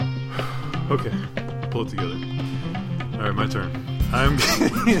Okay, pull it together. All right, my turn. I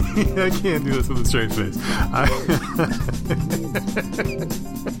can't do this with a straight face.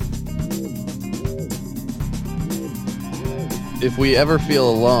 If we ever feel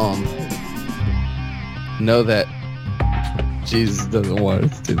alone, know that Jesus doesn't want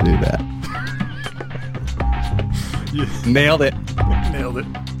us to do that. Yeah. Nailed it. Nailed it.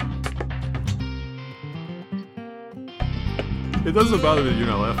 It doesn't bother me that you're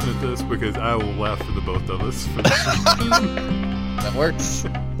not laughing at this, because I will laugh for the both of us. For That works.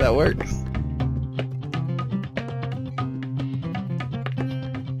 That works.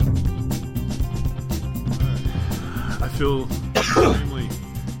 I feel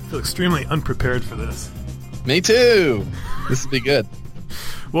extremely unprepared for this. Me too. This will be good.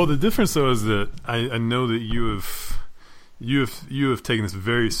 Well, the difference though is that I know that you have taken this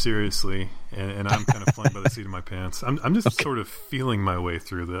very seriously, and I'm kind of flying by the seat of my pants. I'm just sort of feeling my way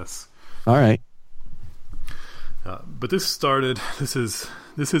through this. All right. But this started. This is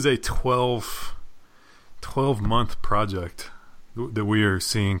a 12-month project that we are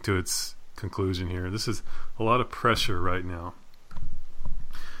seeing to its conclusion here. This is a lot of pressure right now.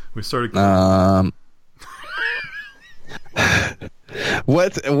 We started.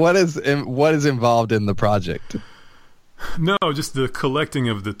 What is involved in the project? No, just the collecting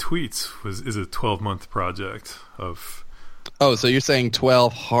of the tweets is a 12-month project of. Oh, so you're saying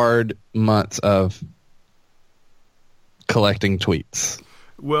 12 hard months of collecting tweets,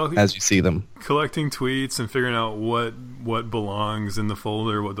 well, as you see them, collecting tweets and figuring out what belongs in the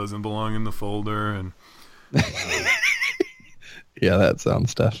folder, what doesn't belong in the folder, and yeah, that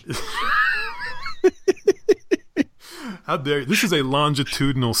sounds tough. How dare you? This is a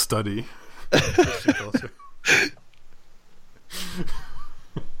longitudinal study.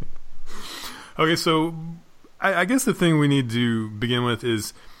 Okay, so I guess the thing we need to begin with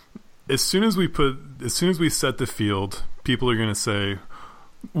is as soon as we set the field, people are going to say,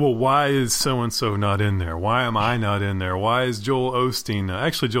 well, why is so-and-so not in there? Why am I not in there? Why is Joel Osteen?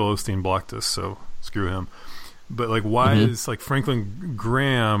 Actually, Joel Osteen blocked us, so screw him. But like, why is like Franklin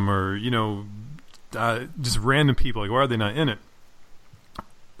Graham or just random people, like, why are they not in it?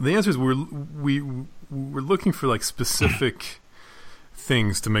 The answer is we're looking for like specific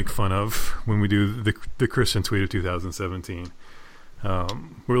things to make fun of when we do the Christian tweet of 2017.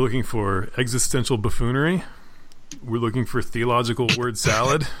 We're looking for existential buffoonery. We're looking for theological word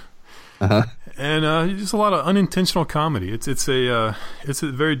salad, and just a lot of unintentional comedy. It's a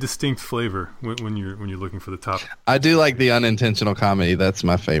very distinct flavor when you're looking for the top. I do like the unintentional comedy. That's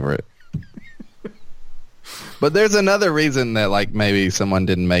my favorite. But there's another reason that like maybe someone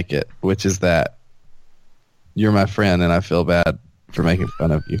didn't make it, which is that you're my friend and I feel bad for making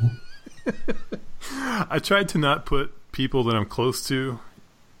fun of you. I tried to not put people that I'm close to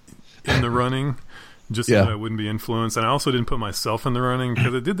in the running, just so that I wouldn't be influenced. And I also didn't put myself in the running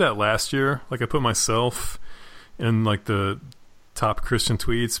because I did that last year. Like I put myself in like the top Christian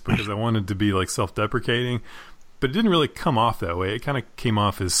tweets because I wanted to be like self-deprecating. But it didn't really come off that way. It kind of came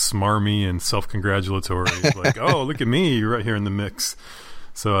off as smarmy and self-congratulatory. Like, oh, look at me, you're right here in the mix.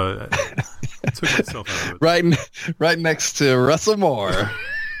 So I took myself out of it. Right next to Russell Moore.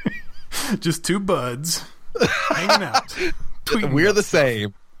 Just two buds hanging out. We're the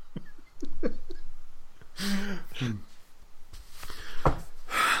same.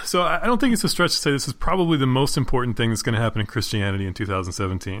 So I don't think it's a stretch to say this is probably the most important thing that's going to happen in Christianity in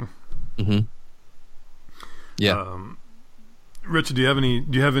 2017. Mm-hmm. Yeah. Richard, do you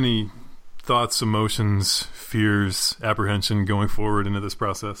have any thoughts, emotions, fears, apprehension going forward into this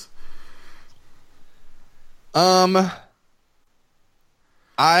process? So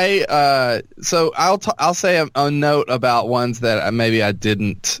I'll say a note about ones that maybe I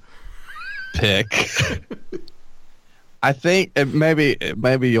didn't pick. I think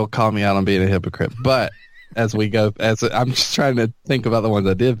maybe you'll call me out on being a hypocrite, but as we go, I'm just trying to think about the ones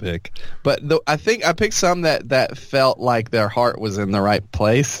I did pick. But I think I picked some that felt like their heart was in the right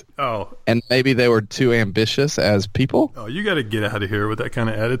place. Oh, and maybe they were too ambitious as people. Oh, you got to get out of here with that kind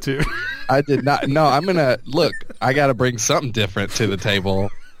of attitude. I did not. No, I'm gonna look. I got to bring something different to the table.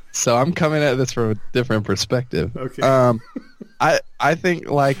 So I'm coming at this from a different perspective. Okay. I think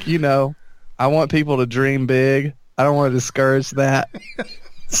like I want people to dream big. I don't want to discourage that.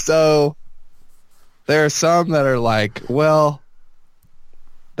 So there are some that are like, well,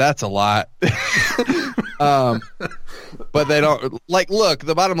 that's a lot. But they don't like. Look,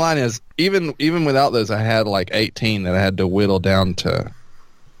 the bottom line is even without those, I had like 18 that I had to whittle down to.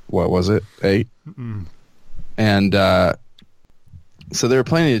 What was it? 8. Mm-mm. And so there are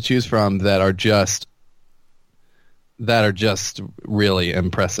plenty to choose from that are just that are just really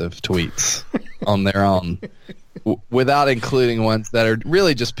impressive tweets on their own, without including ones that are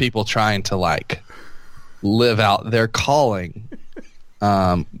really just people trying to like live out their calling,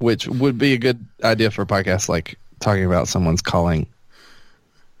 which would be a good idea for a podcast, like talking about someone's calling.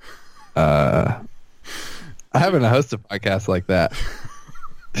 I haven't hosted a podcast like that.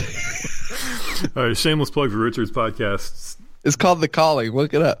 All right, shameless plug for Richard's podcast. It's called The Calling.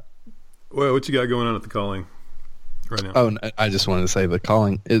 Look it up. Well, what you got going on at The Calling right now? Oh, I just wanted to say The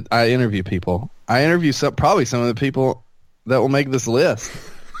Calling. I interview people. I interview probably some of the people that will make this list,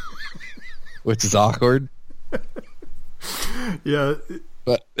 which is awkward. Yeah.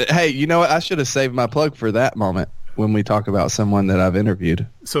 But hey, you know what? I should have saved my plug for that moment when we talk about someone that I've interviewed.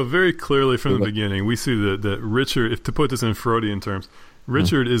 So very clearly from the beginning, we see that Richard, if to put this in Freudian terms,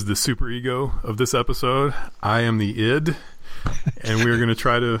 Richard is the superego of this episode. I am the id, and we're going to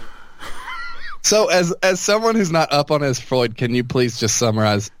try to... So as someone who's not up on his Freud, can you please just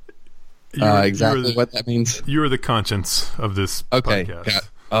summarize exactly what that means? You are the conscience of this podcast.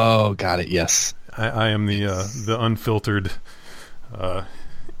 Got it, yes. I am the unfiltered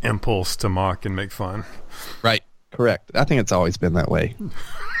impulse to mock and make fun. Right, correct. I think it's always been that way.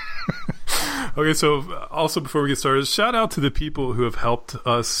 Okay, so also before we get started, shout out to the people who have helped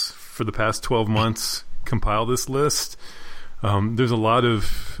us for the past 12 months compile this list. There's a lot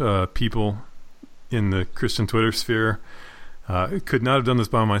of people in the Christian Twitter sphere. Could not have done this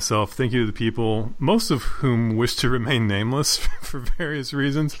by myself. Thank you to the people, most of whom wish to remain nameless for various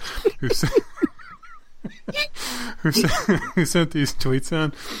reasons, who sent these tweets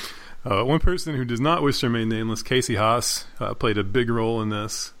in. One person who does not wish to remain nameless, Casey Haas, played a big role in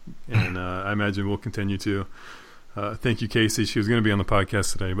this, and I imagine will continue to. Thank you, Casey. She was going to be on the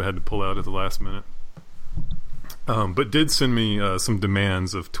podcast today, but had to pull out at the last minute. But did send me some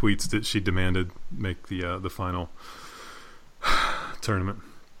demands of tweets that she demanded make the final tournament.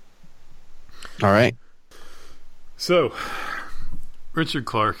 All right. So, Richard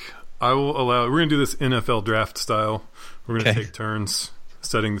Clark, I will allow... We're going to do this NFL draft style. We're going to take turns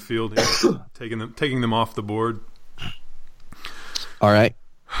setting the field here, taking them off the board. All right.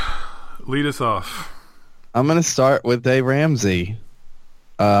 Lead us off. I'm going to start with Dave Ramsey,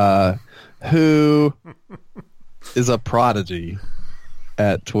 who is a prodigy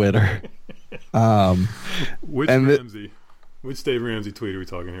at Twitter. Which Ramsey? Which Dave Ramsey tweet are we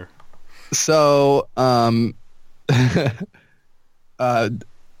talking here? So,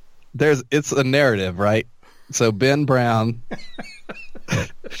 it's a narrative, right? So Ben Brown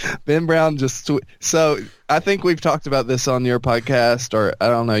so I think we've talked about this on your podcast, or I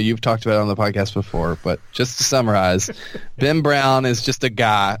don't know, you've talked about it on the podcast before, but just to summarize, Ben Brown is just a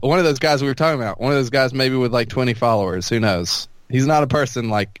guy, one of those guys we were talking about, one of those guys maybe with like 20 followers, who knows? He's not a person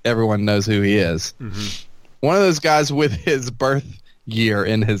like everyone knows who he is. Mm-hmm. One of those guys with his birth year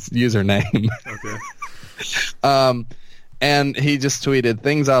in his username. Okay. And he just tweeted,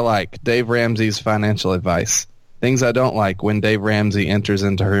 "Things I like, Dave Ramsey's financial advice. Things I don't like when Dave Ramsey enters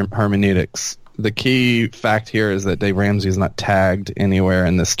into hermeneutics." The key fact here is that Dave Ramsey is not tagged anywhere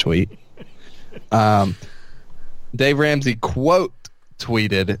in this tweet. Dave Ramsey quote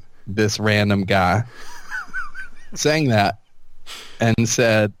tweeted this random guy saying that and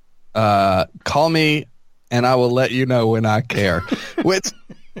said, "Call me and I will let you know when I care." Which...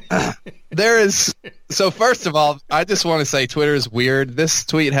 So first of all, I just want to say Twitter is weird. This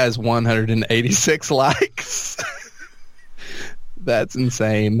tweet has 186 likes. That's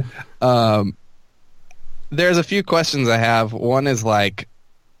insane. There's a few questions I have. One is like,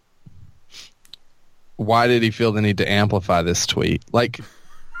 why did he feel the need to amplify this tweet? Like,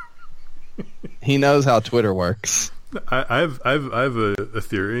 he knows how Twitter works. I have a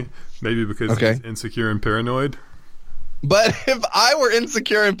theory. Maybe because he's insecure and paranoid. But if I were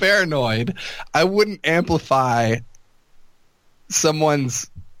insecure and paranoid, I wouldn't amplify someone's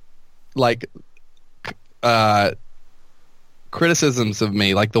like criticisms of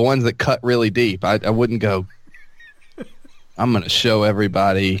me, like the ones that cut really deep. I wouldn't go, I'm going to show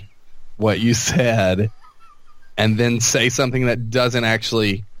everybody what you said and then say something that doesn't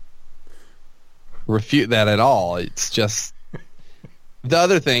actually refute that at all. It's just... The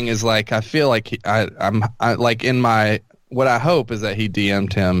other thing is, like, I feel like I'm like in my... What I hope is that he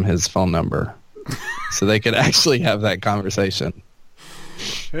DM'd him his phone number so they could actually have that conversation.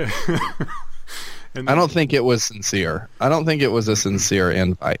 I don't think it was sincere. I don't think it was a sincere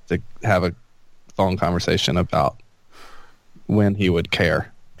invite to have a phone conversation about when he would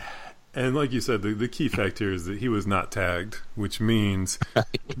care. And like you said, the key fact here is that he was not tagged, which means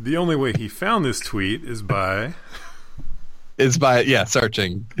the only way he found this tweet is by... is by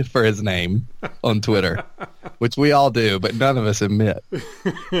searching for his name on Twitter, which we all do, but none of us admit.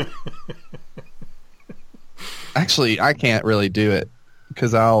 Actually, I can't really do it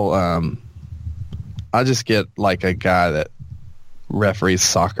because I'll just get like a guy that referees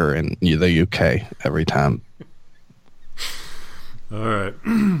soccer in the UK every time. All right,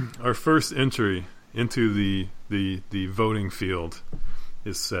 our first entry into the voting field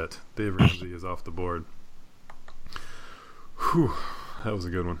is set. Dave Ramsey is off the board. Whew, that was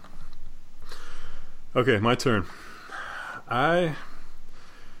a good one. Okay, my turn.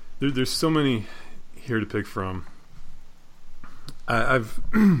 There's so many here to pick from. I've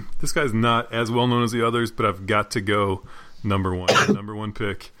this guy's not as well known as the others, but I've got to go number one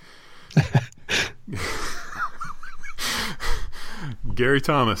pick. Gary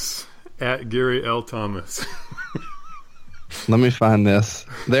Thomas at Gary L. Thomas. Let me find this.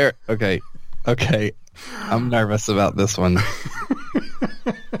 There. Okay. I'm nervous about this one.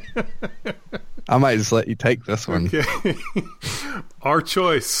 I might just let you take this one. Okay. Our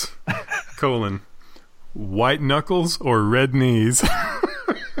choice: white knuckles or red knees.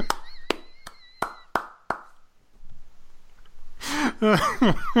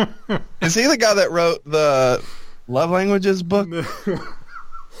 Is he the guy that wrote the Love Languages book? No,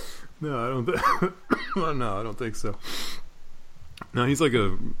 I don't. No, I don't think so. No, he's like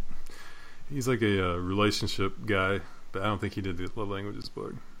a relationship guy, but I don't think he did the Love Languages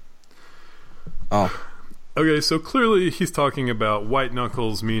book. Oh. Okay, so clearly he's talking about white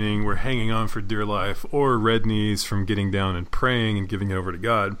knuckles, meaning we're hanging on for dear life, or red knees from getting down and praying and giving it over to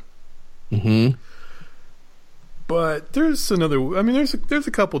God. Mm-hmm. But there's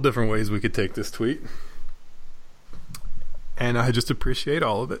a couple different ways we could take this tweet. And I just appreciate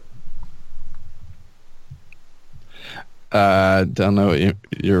all of it. Don't know what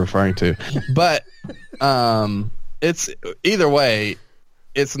you're referring to. But it's either way,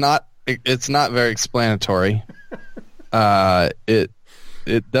 it's not very explanatory. It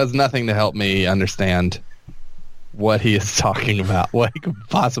does nothing to help me understand what he is talking about, what he could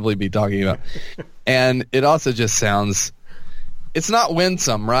possibly be talking about. And it also just sounds, it's not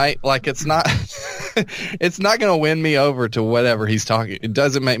winsome, right? Like it's not it's not going to win me over to whatever he's talking. It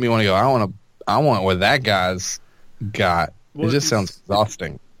doesn't make me want to go, I want what that guy's got. Well, it just sounds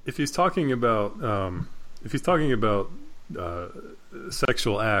exhausting. If he's talking about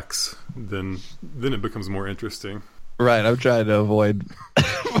sexual acts, then it becomes more interesting. Right, I'm trying to avoid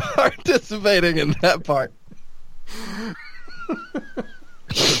participating in that part.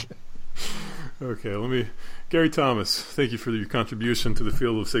 Okay, Gary Thomas, thank you for your contribution to the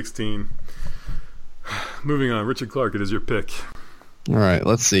field of 16. Moving on, Richard Clark, it is your pick. All right,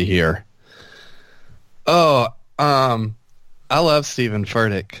 let's see here. Oh, I love Stephen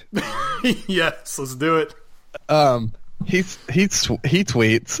Furtick. Yes, let's do it. He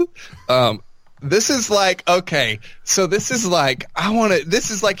tweets. This is like, okay, so this is like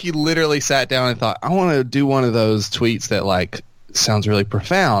he literally sat down and thought, I want to do one of those tweets that like sounds really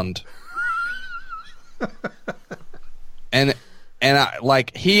profound. and I,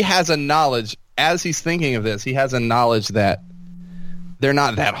 like he has a knowledge as he's thinking of this, he has a knowledge that they're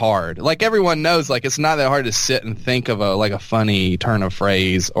not that hard. Like everyone knows, like it's not that hard to sit and think of a funny turn of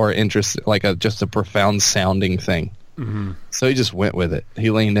phrase or just a profound sounding thing. Mm-hmm. So he just went with it.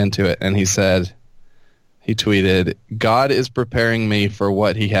 He leaned into it and he tweeted, God is preparing me for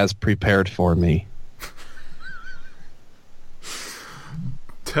what he has prepared for me.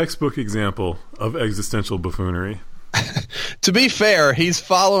 Textbook example of existential buffoonery. To be fair, he's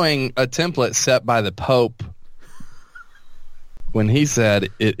following a template set by the Pope when he said,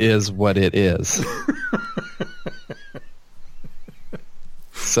 it is what it is.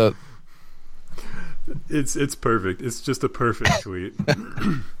 So it's perfect. It's just a perfect tweet.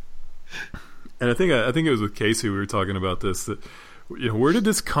 And I think it was with Casey we were talking about this, that where did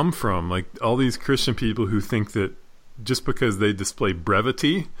this come from? Like all these Christian people who think that just because they display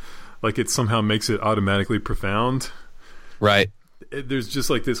brevity, like it somehow makes it automatically profound. Right. There's just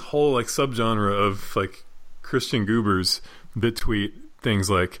like this whole like subgenre of like Christian goobers that tweet things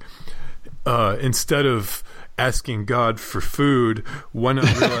like, instead of asking God for food, why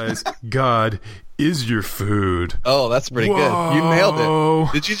not realize God is your food? Oh, that's pretty good. You nailed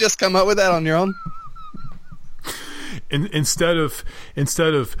it. Did you just come up with that on your own? Instead of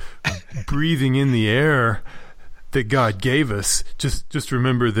breathing in the air that God gave us, just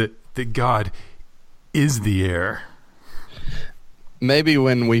remember that God is the air. Maybe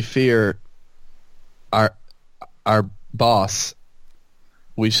when we fear our boss,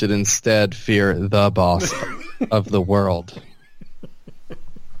 we should instead fear the boss of the world.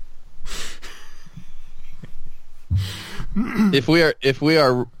 if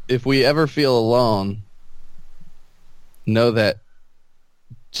we ever feel alone, know that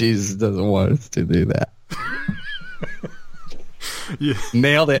Jesus doesn't want us to do that. Yeah.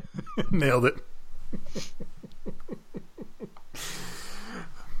 Nailed it. Nailed it.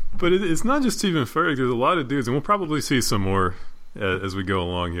 But it's not just Stephen Furtick. There's a lot of dudes, and we'll probably see some more as we go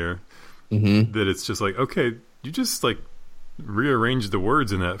along here. Mm-hmm. That it's just like, okay, you just like rearrange the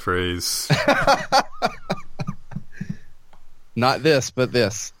words in that phrase. Not this, but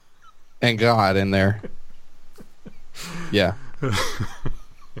this, and God in there. Yeah.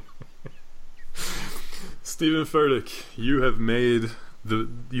 Stephen Furtick, you have made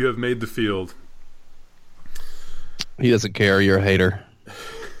the field. He doesn't care. You're a hater.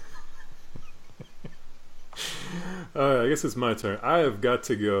 All right, I guess it's my turn. I have got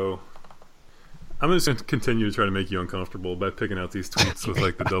to go. I'm just going to continue to try to make you uncomfortable by picking out these tweets with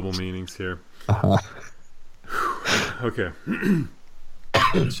like the double meanings here. Uh-huh. Okay.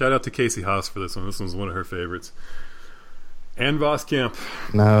 Shout out to Casey Haas for this one. This one's one of her favorites. Ann Voskamp.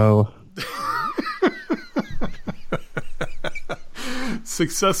 No.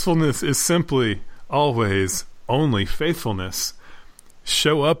 Successfulness is simply, always, only faithfulness.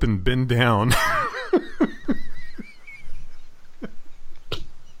 Show up and bend down.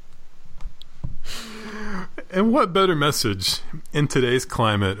 And what better message in today's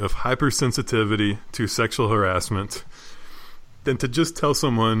climate of hypersensitivity to sexual harassment than to just tell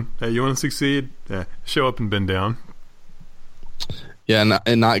someone, hey, you want to succeed? Show up and bend down. Yeah,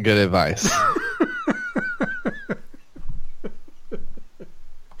 not good advice.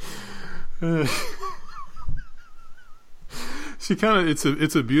 She kind of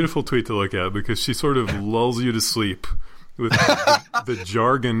it's a beautiful tweet to look at because she sort of lulls you to sleep with the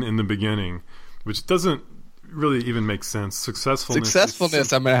jargon in the beginning, which doesn't really even make sense.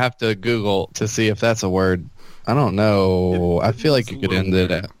 Successfulness. I'm gonna have to Google to see if that's a word. I don't know. I feel like you could end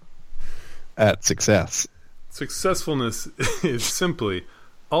it at success. Successfulness is simply,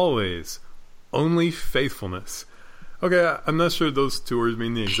 always, only faithfulness. Okay, I'm not sure those two words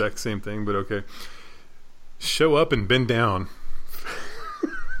mean the exact same thing, but okay. Show up and bend down.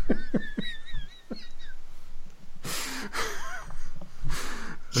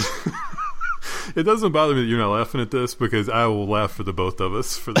 It doesn't bother me that you're not laughing at this because I will laugh for the both of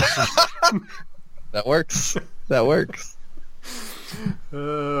us for this. That works. That works.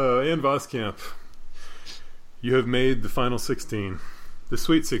 Ann Voskamp, you have made the final 16, the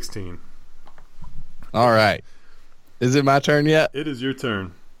Sweet 16. All right. Is it my turn yet? It is your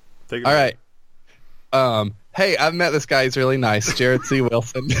turn. Take it All away. right. Hey, I've met this guy. He's really nice. Jared C.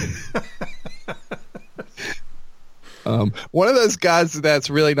 Wilson. One of those guys that's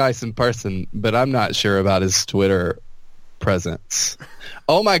really nice in person, but I'm not sure about his Twitter presence.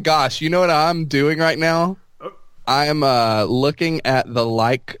 Oh my gosh, you know what I'm doing right now? Oh. I'm looking at the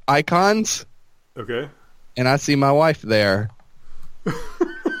like icons. Okay. And I see my wife there.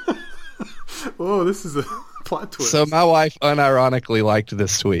 Oh, this is a plot twist. So my wife unironically liked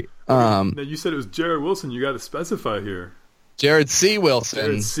this tweet. Now you said it was Jared Wilson. You got to specify here. Jared C. Wilson.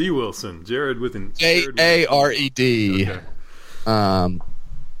 Jared C. Wilson. Jared with an Jared. Okay.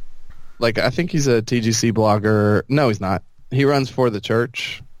 Like I think he's a TGC blogger. No, he's not. He runs for the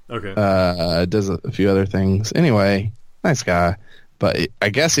church. Okay. Does a few other things. Anyway, nice guy. But I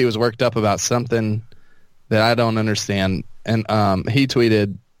guess he was worked up about something that I don't understand. And he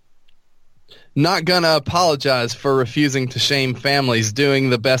tweeted, "Not gonna apologize for refusing to shame families doing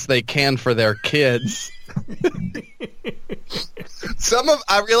the best they can for their kids."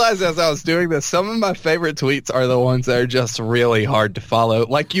 I realized as I was doing this, some of my favorite tweets are the ones that are just really hard to follow.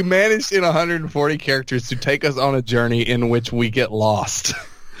 Like you managed in 140 characters to take us on a journey in which we get lost.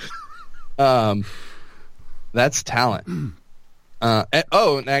 That's talent. And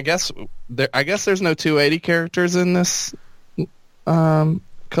I guess there's no 280 characters in this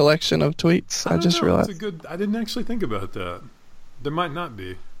collection of tweets. I just realized. I didn't actually think about that. There might not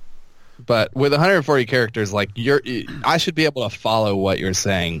be. But with 140 characters, like I should be able to follow what you're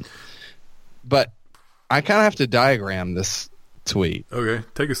saying. But I kind of have to diagram this tweet. Okay,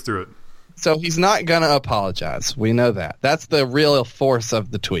 take us through it. So he's not going to apologize. We know that. That's the real force of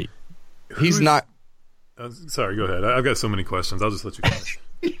the tweet. He's not. Sorry, go ahead. I've got so many questions. I'll just let you finish.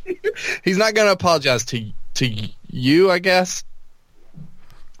 He's not going to apologize to you, I guess.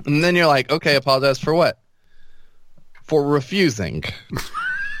 And then you're like, okay, apologize for what? For refusing.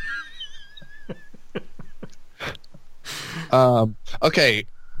 Okay.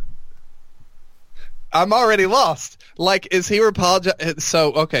 I'm already lost. Like, is he apologize?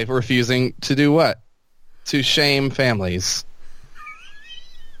 So, okay, for refusing to do what? To shame families.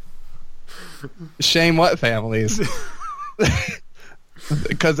 Shame what families?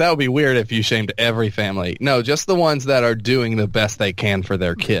 Because that would be weird if you shamed every family. No, just the ones that are doing the best they can for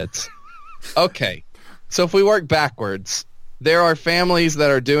their kids. Okay, so if we work backwards, there are families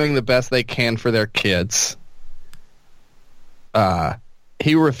that are doing the best they can for their kids.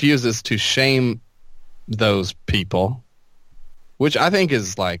 He refuses to shame those people, which I think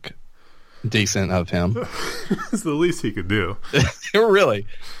is like decent of him. It's the least he could do. Really.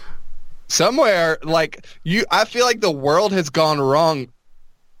 Somewhere, like, I feel like the world has gone wrong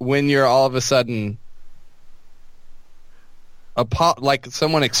when you're all of a sudden like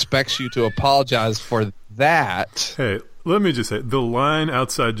someone expects you to apologize for that. Hey, let me just say, the line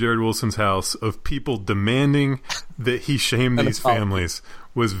outside Jared Wilson's house of people demanding that he shame these families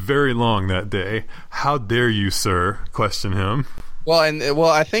was very long that day. How dare you, sir, question him. Well,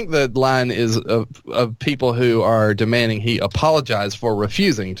 I think the line is of people who are demanding he apologize for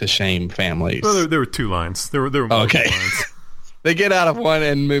refusing to shame families. Well, there were two lines. There were multiple lines. They get out of one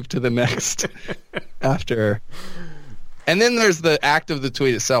and move to the next after. And then there's the act of the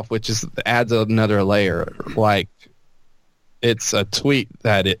tweet itself, which adds another layer. Like, it's a tweet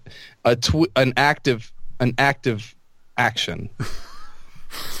that an active action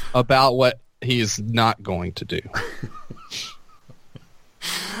about what he is not going to do.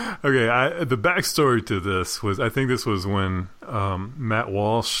 Okay, the backstory to this was, I think this was when Matt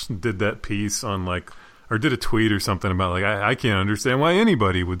Walsh did that piece on or did a tweet or something about I can't understand why any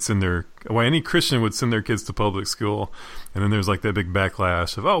Christian would send their kids to public school, and then there's that big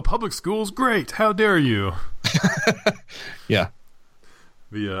backlash of public school's great, how dare you? Yeah.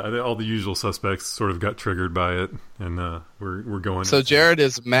 All the usual suspects sort of got triggered by it, and we're going. So Jared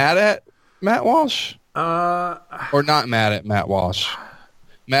is mad at Matt Walsh, or not mad at Matt Walsh?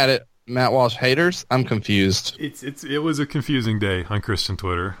 Mad at Matt Walsh haters? I'm confused. It was a confusing day on Christian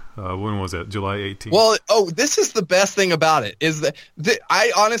Twitter. When was that? July 18th. Well, this is the best thing about it is that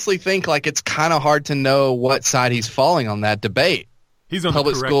I honestly think it's kind of hard to know what side he's falling on that debate. He's on the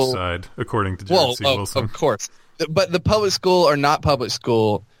correct side, according to Jared C. Wilson. Of course. But the public school or not public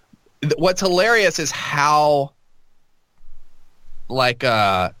school, what's hilarious is how I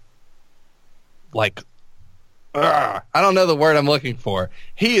don't know the word I'm looking for.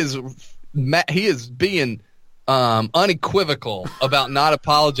 He is being unequivocal about not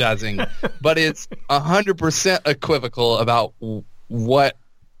apologizing, but it's 100% equivocal about what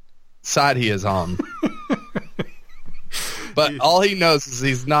side he is on. But all he knows is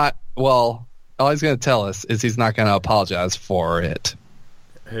he's not. Well, all he's going to tell us is he's not going to apologize for it.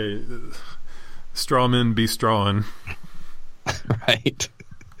 Hey, straw men be strawing. Right.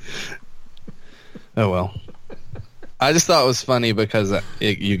 Oh well. I just thought it was funny because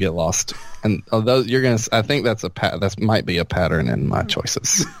you get lost, and although I think that might be a pattern in my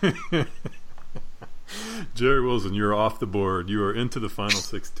choices. Jerry Wilson, you're off the board. You are into the final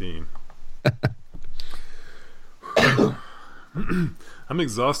 16. I'm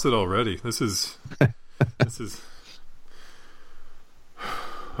exhausted already. This is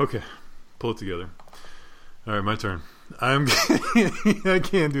okay. Pull it together. All right, my turn. I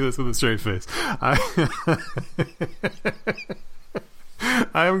can't do this with a straight face. I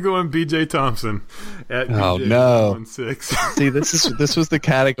am going BJ Thompson at BJ Oh no! 16. See, this was the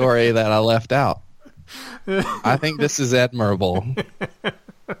category that I left out. I think this is admirable.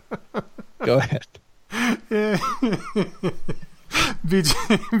 Go ahead.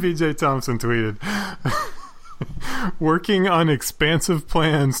 BJ Thompson tweeted, "Working on expansive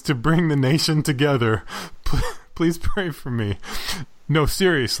plans to bring the nation together. Please pray for me. No,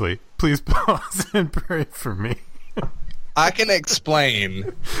 seriously, please pause and pray for me." I can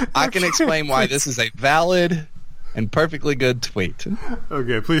explain why this is a valid and perfectly good tweet.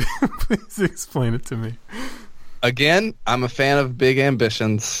 Okay, please explain it to me. Again, I'm a fan of big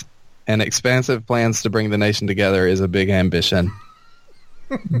ambitions, and expansive plans to bring the nation together is a big ambition.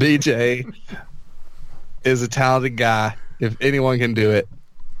 BJ is a talented guy. If anyone can do it,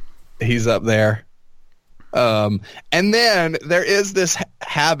 he's up there. And then there is this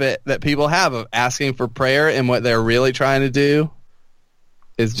habit that people have of asking for prayer, and what they're really trying to do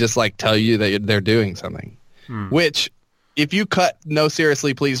is just tell you that they're doing something. Which, if you cut "no,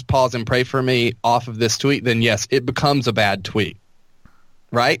 seriously, please pause and pray for me" off of this tweet, then yes, it becomes a bad tweet,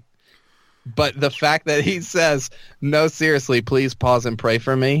 right? But the fact that he says "no, seriously, please pause and pray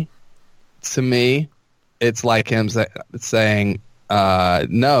for me," to me, it's like him saying,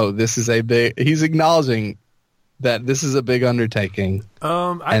 "No, this is a big." He's acknowledging that this is a big undertaking,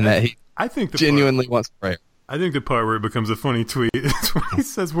 and that he genuinely wants prayer. I think the part where it becomes a funny tweet is when he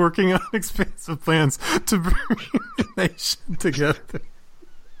says working on expansive plans to bring the nation together.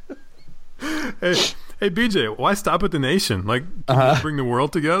 Hey, BJ, why stop at the nation? Like, can you bring the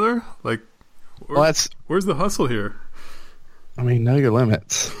world together? Like, where's the hustle here? I mean, know your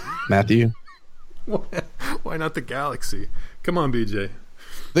limits, Matthew. Why not the galaxy? Come on, BJ.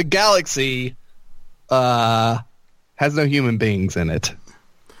 The galaxy has no human beings in it.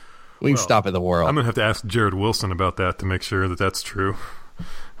 We can stop at the world. I'm going to have to ask Jared Wilson about that to make sure that that's true.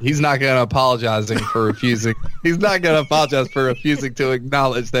 He's not going to apologize for refusing. He's not going to apologize for refusing to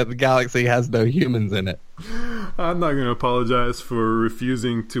acknowledge that the galaxy has no humans in it. I'm not going to apologize for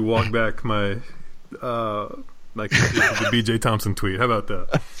refusing to walk back my the BJ Thompson tweet. How about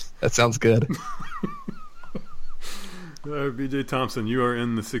that? That sounds good. BJ Thompson, you are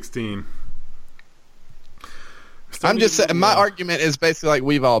in the 16. I'm just saying, my argument is basically like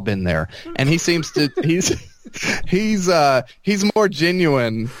we've all been there, and he seems to he's more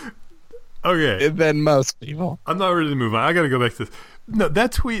genuine than most people. I'm not ready to move on. I got to go back to this. No,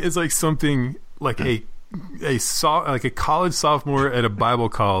 that tweet is like something like a college sophomore at a Bible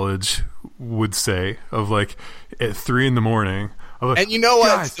college would say, of like at 3 a.m. Like, and you know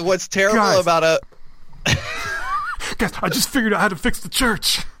what's terrible about a guys, I just figured out how to fix the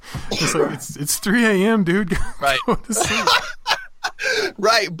church. It's like it's 3 a.m., dude. Right.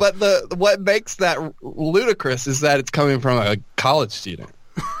 Right, but what makes that ludicrous is that it's coming from a college student.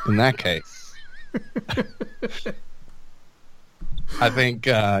 In that case, I think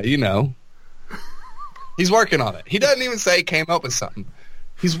he's working on it. He doesn't even say he came up with something.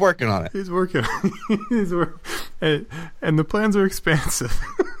 He's working on it. He's working. And the plans are expansive.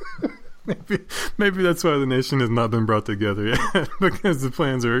 Maybe that's why the nation has not been brought together yet, because the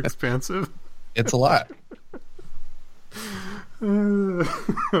plans are expansive. It's a lot.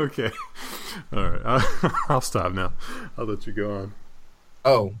 Okay. All right. I'll stop now. I'll let you go on.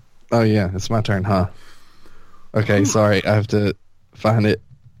 Oh yeah. It's my turn, huh? Okay. Sorry. I have to find it.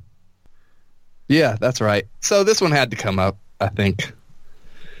 Yeah, that's right. So this one had to come up, I think.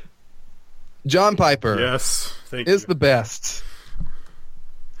 John Piper. Yes. Is the best.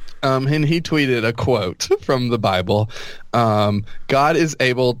 And he tweeted a quote from the Bible. God is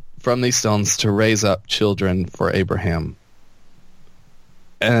able from these stones to raise up children for Abraham.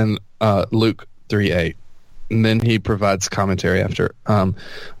 And Luke 3:8. And then he provides commentary after.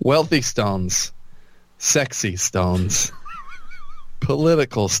 Wealthy stones, sexy stones,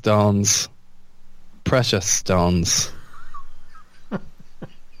 political stones, precious stones.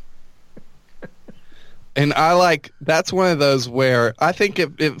 And that's one of those where I think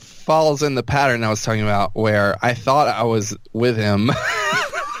it falls in the pattern I was talking about, where I thought I was with him.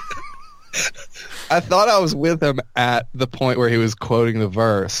 I thought I was with him at the point where he was quoting the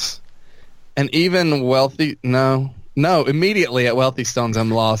verse. And even immediately at wealthy stones, I'm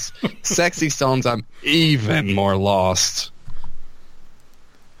lost. Sexy stones, I'm even more lost.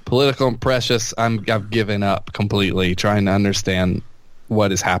 Political and precious, I've given up completely trying to understand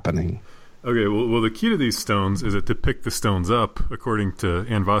what is happening. Okay, well, the key to these stones is that to pick the stones up, according to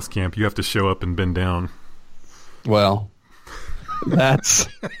Ann Voskamp, you have to show up and bend down. Well, that's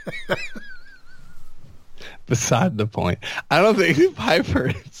beside the point. I don't think Piper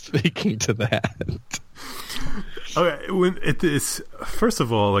is speaking to that. Okay, first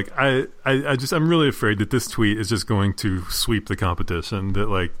of all, like I'm really afraid that this tweet is just going to sweep the competition.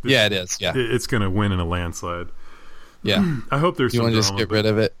 That it is. Yeah, it's going to win in a landslide. Yeah, I hope there's. You want to just get rid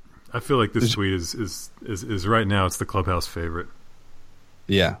of it? I feel like this tweet is right now. It's the clubhouse favorite.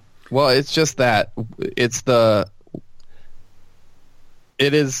 Yeah. Well, it's just that it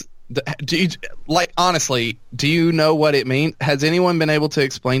is. Honestly, do you know what it means? Has anyone been able to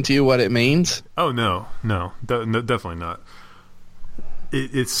explain to you what it means? Oh no, definitely not.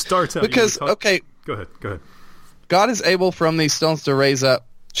 It starts out because okay. Go ahead. God is able from these stones to raise up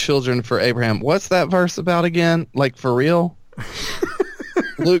children for Abraham. What's that verse about again? Like, for real?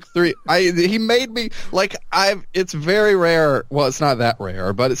 Luke 3. He made me it's very rare. Well, it's not that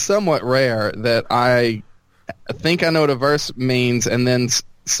rare, but it's somewhat rare that I think I know what a verse means, and then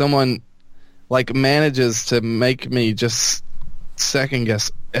someone manages to make me just second guess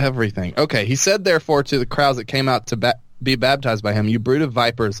everything. Okay, he said therefore to the crowds that came out to be baptized by him, "You brood of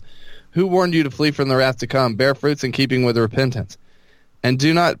vipers, who warned you to flee from the wrath to come? Bear fruits in keeping with repentance, and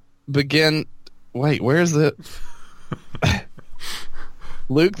do not begin." Wait, where is it?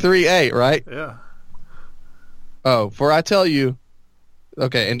 Luke 3:8, right? Yeah. Oh, for I tell you,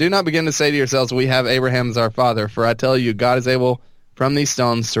 okay, and do not begin to say to yourselves, we have Abraham as our father, for I tell you, God is able from these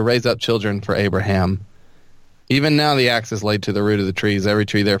stones to raise up children for Abraham. Even now the axe is laid to the root of the trees. Every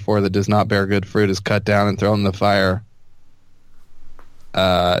tree, therefore, that does not bear good fruit is cut down and thrown in the fire.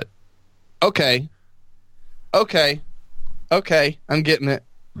 Okay, I'm getting it.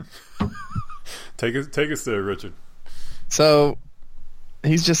 Take us there, Richard. So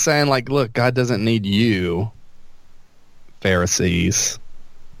he's just saying, like, look, God doesn't need you, Pharisees,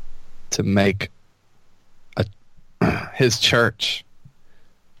 to make his church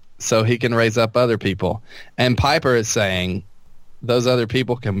so he can raise up other people. And Piper is saying those other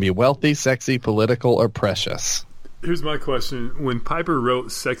people can be wealthy, sexy, political, or precious. Here's my question. When Piper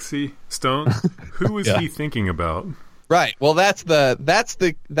wrote Sexy Stone, who was he thinking about? Right. Well, that's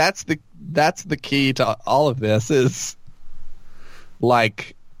the key to all of this is,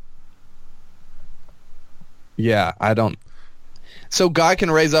 like, yeah, I don't. So God can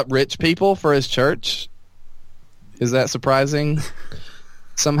raise up rich people for his church? Is that surprising?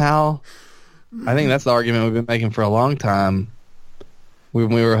 Somehow? I think that's the argument we've been making for a long time. When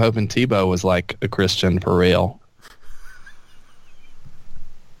we were hoping Tebow was like a Christian for real.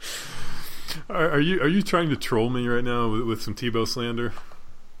 Are you trying to troll me right now with some Tebow slander?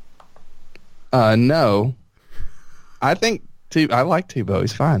 No. I think I like Tebow.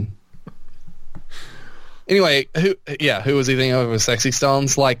 He's fine. Anyway, who was he thinking of with Sexy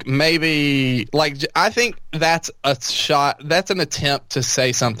Stones? Like, maybe, like, I think that's a shot. That's an attempt to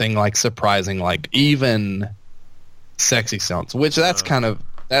say something like surprising, like even Sexy Stones, which that's kind of,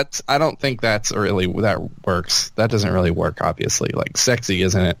 I don't think that's really, that works. That doesn't really work, obviously. Like, sexy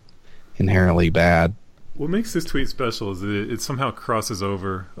isn't inherently bad. What makes this tweet special is that it somehow crosses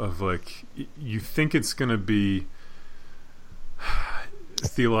over of, like, you think it's going to be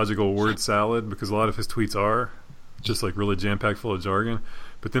theological word salad, because a lot of his tweets are just like really jam-packed full of jargon,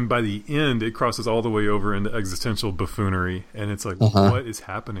 but then by the end it crosses all the way over into existential buffoonery, and it's like, what is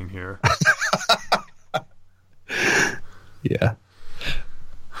happening here? Yeah.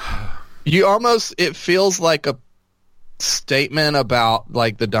 You almost, it feels like a statement about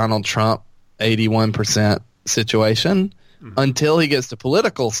like the Donald Trump 81% situation until he gets to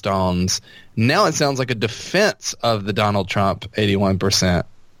political stones. Now it sounds like a defense of the Donald Trump 81%.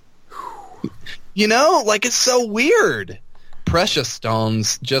 You know, like, it's so weird. Precious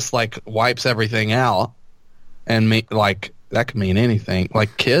stones just like wipes everything out, and like that could mean anything.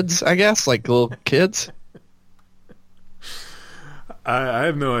 Like kids, I guess, like little kids. I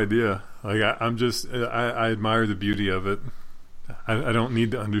have no idea. Like, I'm just I admire the beauty of it. I don't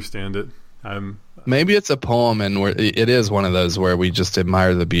need to understand it. Maybe it's a poem, and it is one of those where we just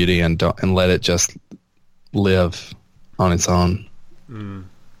admire the beauty and let it just live on its own. In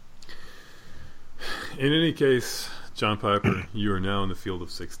any case, John Piper, you are now in the field of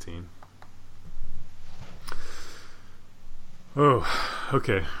 16. Oh,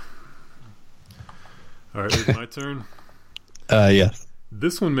 okay. All right, it's my turn. Yes.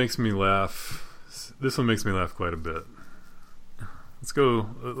 This one makes me laugh. This one makes me laugh quite a bit. Let's go.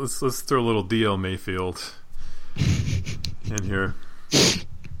 Let's throw a little DL Mayfield in here.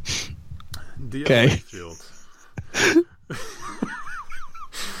 DL Mayfield.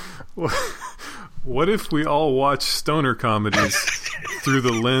 What if we all watch stoner comedies through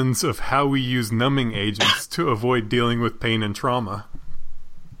the lens of how we use numbing agents to avoid dealing with pain and trauma?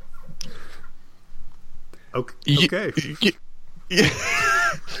 Okay.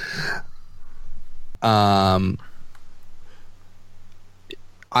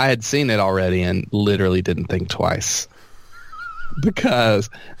 I had seen it already and literally didn't think twice. Because,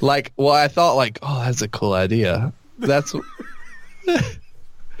 like, well, I thought, like, oh, that's a cool idea. That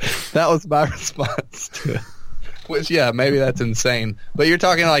was my response to it. Which, yeah, maybe that's insane. But you're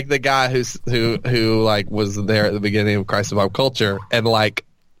talking like the guy who like was there at the beginning of Christ Above Culture and like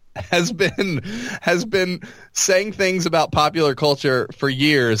has been saying things about popular culture for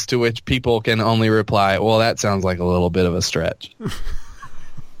years, to which people can only reply, well, that sounds like a little bit of a stretch.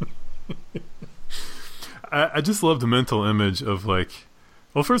 I just love the mental image of, like,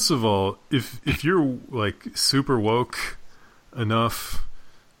 well, first of all, if you're like super woke enough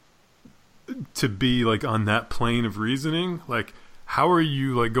to be like on that plane of reasoning, like, how are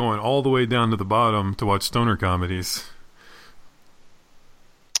you like going all the way down to the bottom to watch stoner comedies?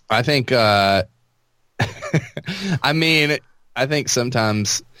 I think I mean, I think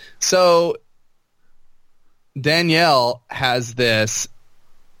sometimes, so Danielle has this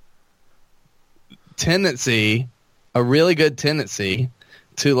tendency, a really good tendency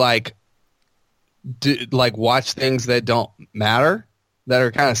to like watch things that don't matter, that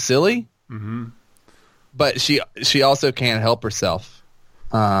are kind of silly. Mm-hmm. But she also can't help herself.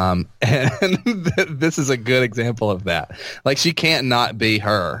 And this is a good example of that. Like, she can't not be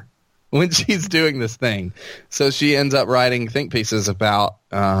her when she's doing this thing. So she ends up writing think pieces about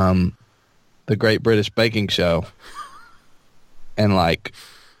the Great British Baking Show. And, like,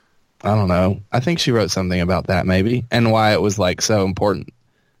 I don't know. I think she wrote something about that, maybe, and why it was like so important.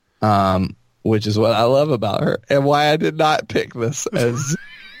 which is what I love about her, and why I did not pick this as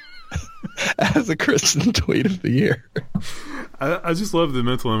as a Christian tweet of the year. I just love the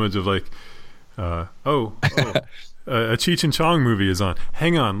mental image of like, a Cheech and Chong movie is on.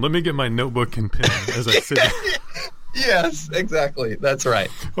 Hang on, let me get my notebook and pen as I sit. Yes, exactly. That's right.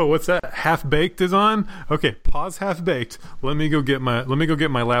 Oh, what's that? Half Baked is on. Okay, pause Half Baked. Let me go get my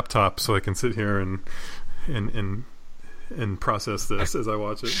laptop so I can sit here and process this as I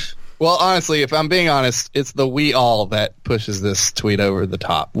watch it. Well, honestly, if I'm being honest, it's the we all that pushes this tweet over the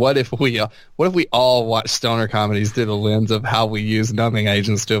top. What if we all watch stoner comedies through the lens of how we use numbing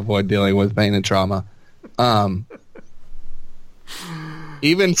agents to avoid dealing with pain and trauma?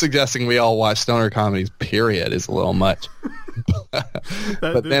 Even suggesting we all watch stoner comedies, period, is a little much.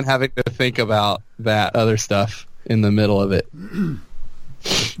 But then having to think about that other stuff in the middle of it.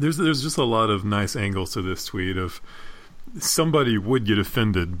 There's just a lot of nice angles to this tweet of somebody would get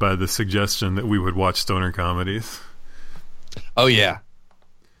offended by the suggestion that we would watch stoner comedies. Oh yeah.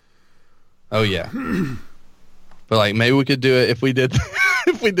 But like maybe we could do it if we did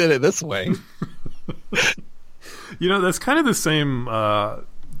it this way. That's kind of the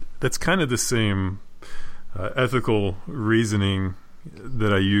same ethical reasoning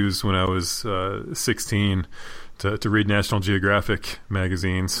that I used when I was 16 to read National Geographic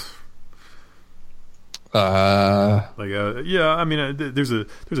magazines. There's a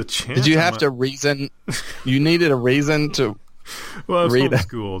chance. Did you have to reason? You needed a reason to. Well, I was read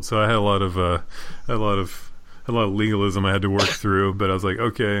homeschooled, so I had a lot of legalism I had to work through. But I was like,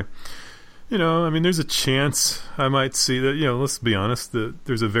 okay, there's a chance I might see that. Let's be honest, that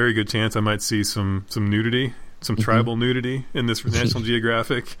there's a very good chance I might see some nudity, some tribal nudity in this National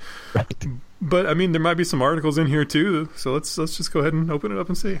Geographic. Right. But there might be some articles in here too. So let's just go ahead and open it up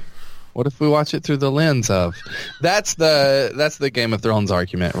and see. What if we watch it through the lens of? That's the Game of Thrones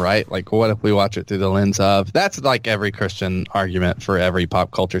argument, right? Like, what if we watch it through the lens of? That's like every Christian argument for every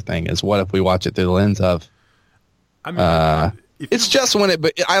pop culture thing is what if we watch it through the lens of? It's just when it.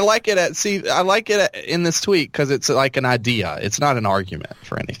 But I like it in this tweet because it's like an idea. It's not an argument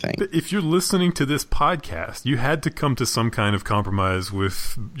for anything. But if you're listening to this podcast, you had to come to some kind of compromise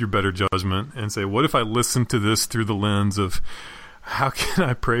with your better judgment and say, what if I listen to this through the lens of? How can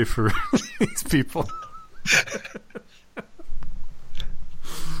I pray for these people?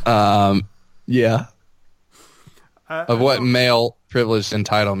 Yeah. Of what male privileged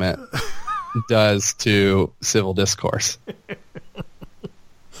entitlement does to civil discourse.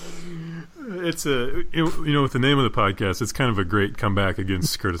 It's with the name of the podcast, it's kind of a great comeback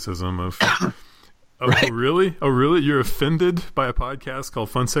against criticism of right. Oh, really? You're offended by a podcast called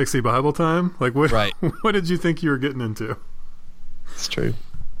Fun Sexy Bible Time? Like, what? Right. What did you think you were getting into? It's true.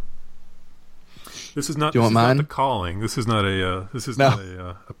 This is not. Do you want mine? Not The Calling. This is not a. Not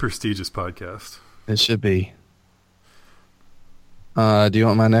a prestigious podcast. It should be. Do you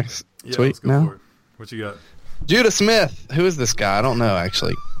want my next tweet let's go now? For it. What you got? Judah Smith. Who is this guy? I don't know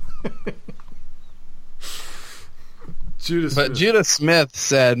actually. Judah Smith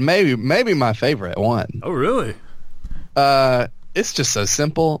said maybe my favorite one. Oh, really? It's just so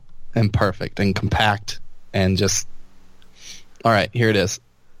simple and perfect and compact and just. All right, here it is.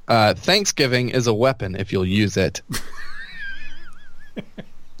 Thanksgiving is a weapon if you'll use it.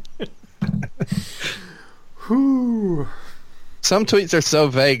 Whew. Some tweets are so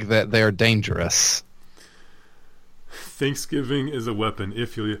vague that they are dangerous. Thanksgiving is a weapon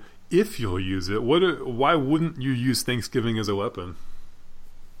if you'll use it. Why wouldn't you use Thanksgiving as a weapon?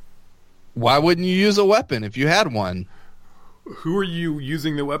 Why wouldn't you use a weapon if you had one? Who are you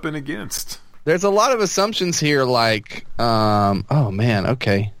using the weapon against? There's a lot of assumptions here like, oh man,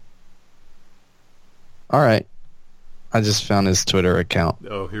 okay. All right. I just found his Twitter account.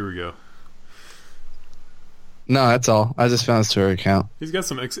 Oh, here we go. No, that's all. I just found his Twitter account. He's got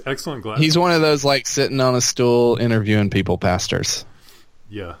some excellent glasses. He's one of those like sitting on a stool interviewing people pastors.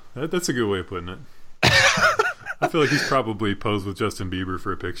 Yeah, that's a good way of putting it. I feel like he's probably posed with Justin Bieber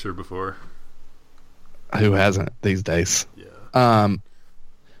for a picture before. Who hasn't these days? Yeah.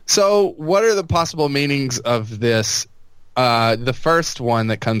 So what are the possible meanings of this? The first one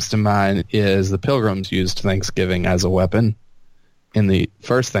that comes to mind is the Pilgrims used Thanksgiving as a weapon in the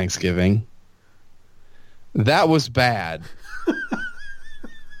first Thanksgiving. That was bad.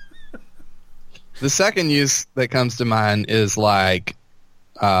 The second use that comes to mind is like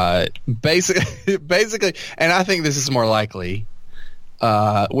basically, and I think this is more likely,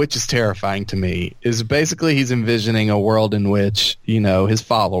 which is terrifying to me, is basically he's envisioning a world in which, his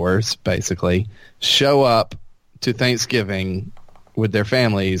followers basically show up to Thanksgiving with their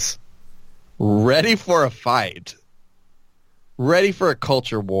families ready for a fight, ready for a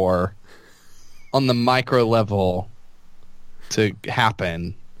culture war, on the micro level to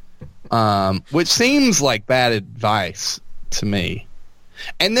happen, which seems like bad advice to me.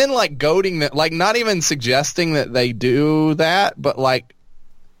 And then like goading that, like not even suggesting that they do that, but like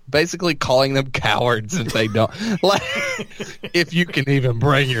basically calling them cowards if they don't. Like, if you can even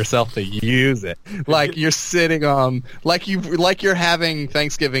bring yourself to use it, like you're sitting on, like you're having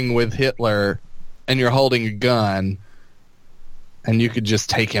Thanksgiving with Hitler, and you're holding a gun, and you could just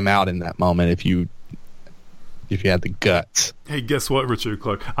take him out in that moment if you had the guts. Hey, guess what, Richard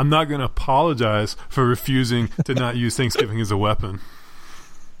Clark? I'm not going to apologize for refusing to not use Thanksgiving as a weapon.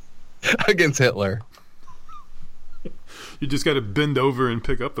 Against Hitler. You just got to bend over and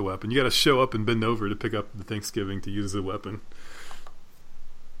pick up the weapon. You got to show up and bend over to pick up the Thanksgiving to use as a weapon.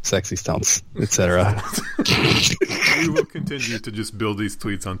 Sexy stunts, etc. We will continue to just build these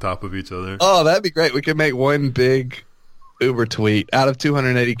tweets on top of each other. Oh, that'd be great. We could make one big Uber tweet out of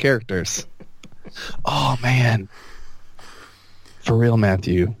 280 characters. Oh, man. For real,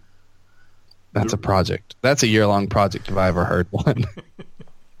 Matthew. That's a project. That's a year-long project if I ever heard one.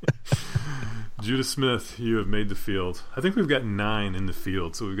 Judah Smith, you have made the field. I think we've got 9 in the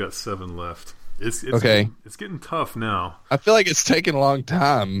field, so we've got 7 left. It's okay. It's getting tough now. I feel like it's taken a long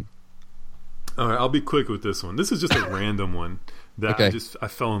time. All right, I'll be quick with this one. This is just a random one that I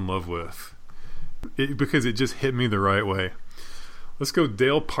fell in love with because it just hit me the right way. Let's go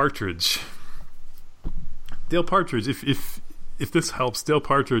Dale Partridge. Dale Partridge, if this helps, Dale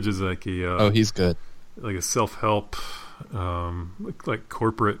Partridge is like a he's good, like a self-help like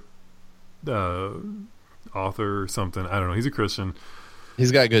corporate author or something. I don't know. He's a Christian.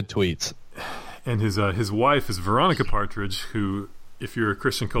 He's got good tweets. And his wife is Veronica Partridge, who, if you're a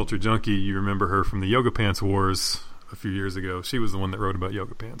Christian culture junkie, you remember her from the Yoga Pants Wars a few years ago. She was the one that wrote about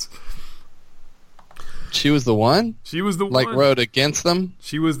yoga pants. She was the one? She was the one? Like wrote against them?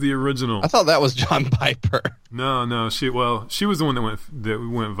 She was the original. I thought that was John Piper. No. She was the one that went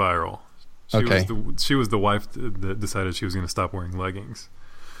viral. She was the wife that decided she was going to stop wearing leggings.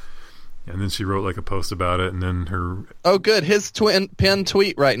 And then she wrote like a post about it, and then her... Oh, good. His pinned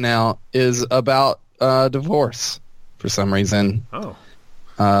tweet right now is about divorce for some reason. Oh.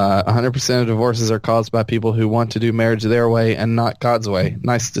 100% of divorces are caused by people who want to do marriage their way and not God's way.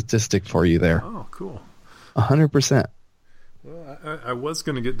 Nice statistic for you there. Oh, cool. 100%. Well, I was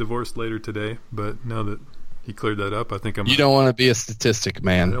going to get divorced later today, but now that he cleared that up, I think I'm... You don't want to be a statistic,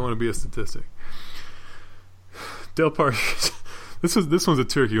 man. I don't want to be a statistic. Dale Partridge... This one's a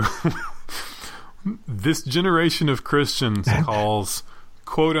tricky one. This generation of Christians calls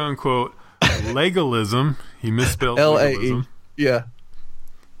quote unquote legalism. He misspelled legalism. Yeah.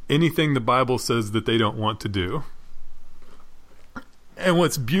 Anything the Bible says that they don't want to do. And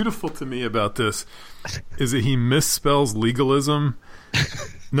what's beautiful to me about this is that he misspells legalism.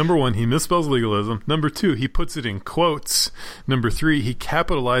 Number 1, he misspells legalism. Number 2, he puts it in quotes. Number 3, he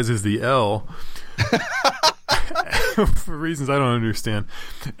capitalizes the L. For reasons I don't understand.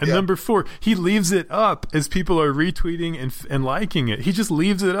 And number 4, he leaves it up as people are retweeting and liking it. He just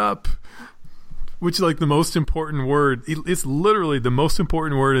leaves it up, which is like the most important word. It's literally the most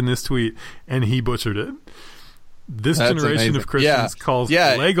important word in this tweet, and he butchered it. This That's generation amazing. Of Christians calls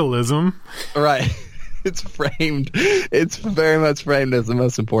legalism. Right. It's framed. It's very much framed as the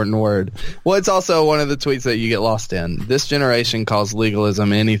most important word. Well, it's also one of the tweets that you get lost in. This generation calls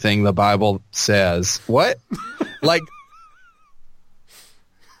legalism anything the Bible says. What? Like,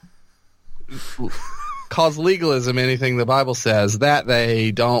 calls legalism anything the Bible says that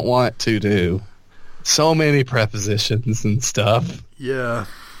they don't want to do. So many prepositions and stuff. Yeah.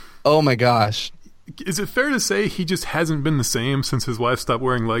 Oh my gosh. Is it fair to say he just hasn't been the same since his wife stopped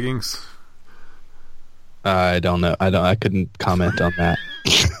wearing leggings? I don't know. I couldn't comment on that.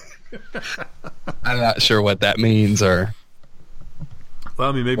 I'm not sure what that means, or well,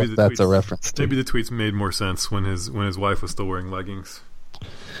 I mean, maybe that's a reference to. Maybe the tweets made more sense when his wife was still wearing leggings.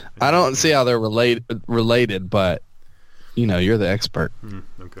 I don't see how they're related, but you know, you're the expert.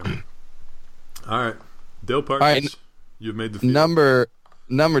 Okay. All right, Dale Partridge, right, you've made the field.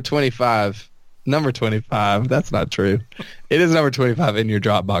 Number 25. Number 25. That's not true. It is number 25 in your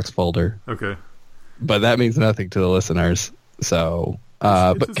Dropbox folder. Okay. But that means nothing to the listeners. So,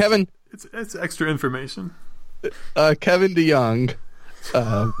 but Kevin, it's extra information. Kevin DeYoung.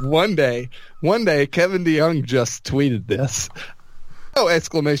 One day, Kevin DeYoung just tweeted this. Oh!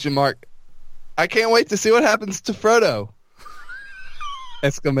 Exclamation mark! I can't wait to see what happens to Frodo!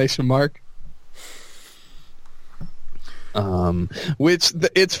 Exclamation mark!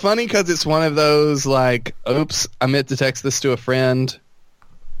 It's funny because it's one of those like, "Oops, I meant to text this to a friend"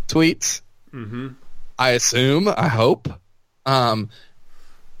 tweets. Mm-hmm. I assume, I hope.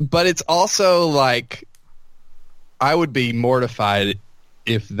 But it's also like, I would be mortified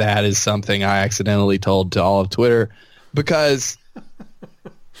if that is something I accidentally told to all of Twitter, because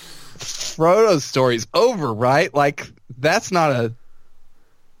Frodo's story's over, right? Like, that's not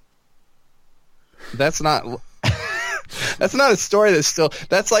that's not a story that's still,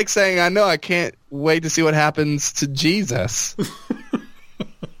 that's like saying, I know, I can't wait to see what happens to Jesus.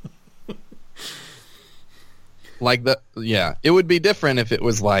 Like, it would be different if it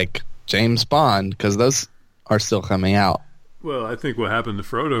was like James Bond, because those are still coming out. Well, I think what happened to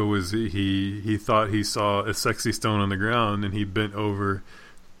Frodo was he thought he saw a sexy stone on the ground, and he bent over.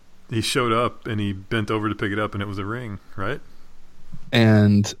 He showed up, and he bent over to pick it up, and it was a ring, right?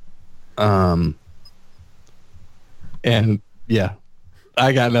 And yeah,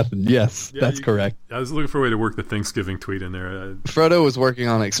 I got nothing. Yes, that's correct. I was looking for a way to work the Thanksgiving tweet in there. Frodo was working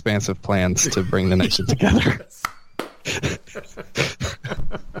on expansive plans to bring the nation together.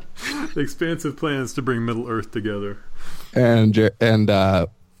 Expansive plans to bring Middle Earth together. And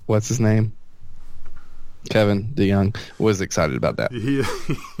what's his name? Kevin DeYoung was excited about that. He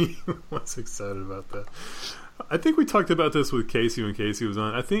was excited about that. I think we talked about this with Casey when Casey was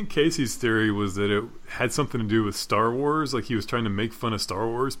on. I think Casey's theory was that it had something to do with Star Wars. Like, he was trying to make fun of Star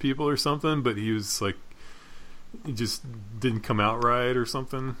Wars people or something, but he was like, it just didn't come out right or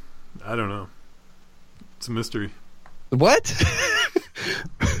something. I don't know. It's a mystery. What?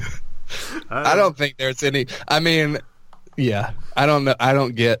 I don't think there's any. I mean, yeah, I don't know. I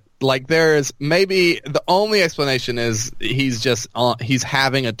don't get, like, there's maybe the only explanation is he's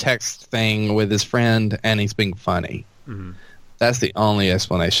having a text thing with his friend and he's being funny. Mm-hmm. That's the only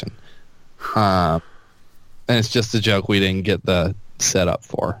explanation. And it's just a joke we didn't get the setup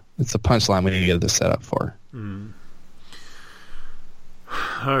for. It's a punchline we didn't get the setup for. Mm-hmm.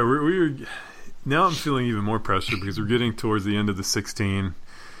 All right, we're now I'm feeling even more pressure because we're getting towards the end of the 16,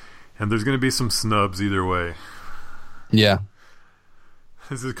 and there's going to be some snubs either way. Yeah.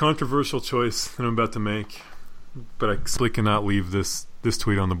 This is a controversial choice that I'm about to make, but I simply cannot leave this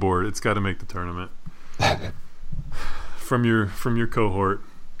tweet on the board. It's got to make the tournament. From your cohort,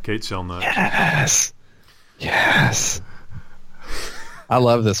 Kate Shellnut. Yes. I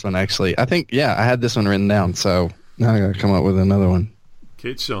love this one, actually. I think, I had this one written down, so now I got to come up with another one.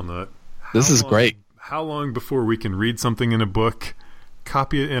 Kate Shellnut. This is great. How long before we can read something in a book,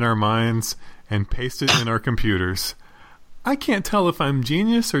 copy it in our minds, and paste it in our computers? I can't tell if I'm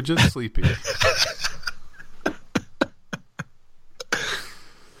genius or just sleepy.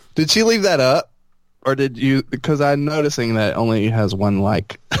 Did she leave that up? Or did you... Because I'm noticing that it only has one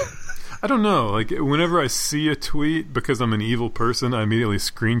like. I don't know. Like, whenever I see a tweet, because I'm an evil person, I immediately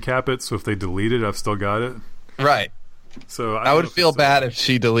screen cap it, so if they delete it, I've still got it. Right. So I would feel bad if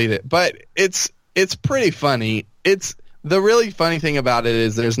she deleted it. But it's pretty funny. The really funny thing about it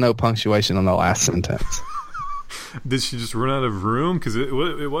is there's no punctuation on the last sentence. Did she just run out of room? Because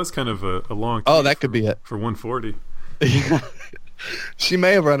it was kind of a long... Oh, that could be it. For 140. She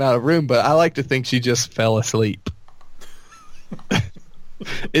may have run out of room, but I like to think she just fell asleep.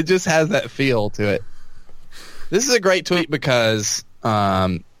 It just has that feel to it. This is a great tweet because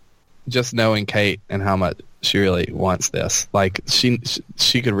just knowing Kate and how much she really wants this. Like, she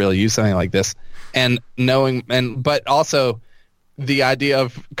could really use something like this. And but also the idea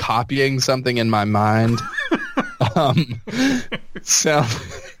of copying something in my mind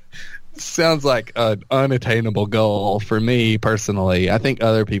sounds like an unattainable goal for me personally. I think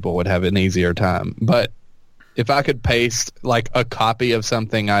other people would have an easier time. But if I could paste like a copy of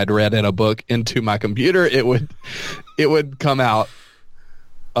something I'd read in a book into my computer, it would come out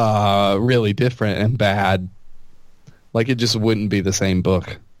really different and bad. Like, it just wouldn't be the same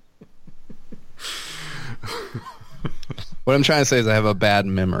book. What I'm trying to say is I have a bad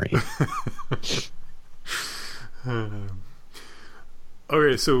memory.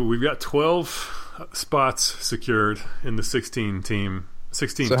 Okay, so we've got 12 spots secured in the 16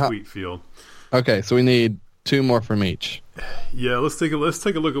 tweet field. Okay, so we need 2 more from each. Yeah, let's take a look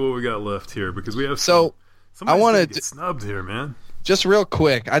at what we got left here, because we have I want to get snubbed here, man. Just real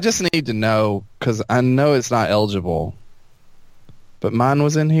quick, I just need to know, because I know it's not eligible, but mine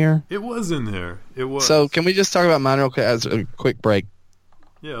was in here. It was in there. It was. So can we just talk about mine real quick as a quick break?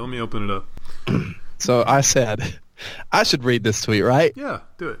 Yeah, let me open it up. So I said, I should read this tweet, right? Yeah,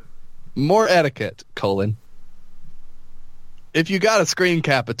 do it. More etiquette, : if you got to screen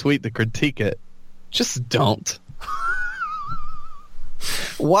cap a tweet to critique it, just don't.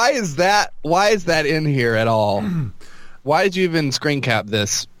 Why is that in here at all? Why did you even screen cap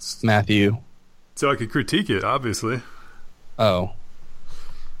this, Matthew? So I could critique it, obviously. Oh.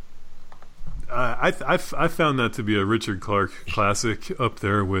 I found that to be a Richard Clark classic, up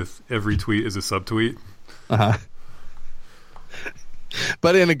there with every tweet is a subtweet. Uh-huh.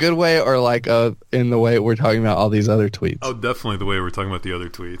 But in a good way, or like in the way we're talking about all these other tweets? Oh, definitely the way we're talking about the other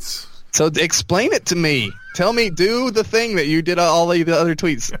tweets. So explain it to me. Tell me, do the thing that you did all the other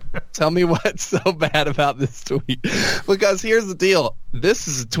tweets. Tell me what's so bad about this tweet. Because here's the deal. This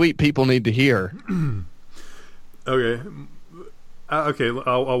is a tweet people need to hear. Okay.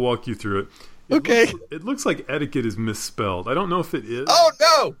 I'll walk you through it. It looks like etiquette is misspelled. I don't know if it is. Oh,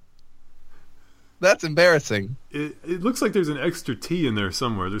 no! That's embarrassing. It looks like there's an extra T in there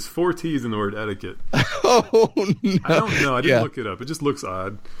somewhere. There's 4 T's in the word etiquette. Oh, no. I don't know. I didn't look it up. It just looks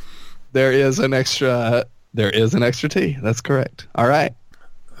odd. There is an extra T. That's correct. All right.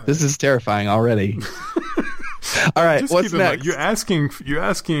 This is terrifying already. All right. Just what's next? You're asking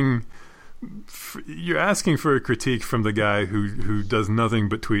for a critique from the guy who does nothing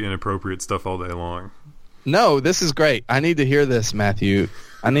but tweet inappropriate stuff all day long. No, this is great. I need to hear this, Matthew.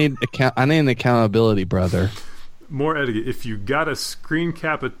 I need an accountability, brother. More etiquette. If you gotta screen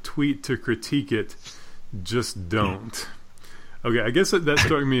cap a tweet to critique it, just don't. Okay, I guess that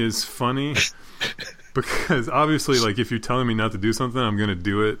struck me as funny because obviously, like, if you're telling me not to do something, I'm gonna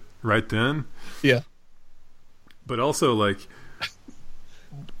do it right then. Yeah. But also, like,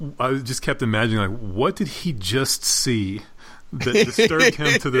 I just kept imagining, like, what did he just see that disturbed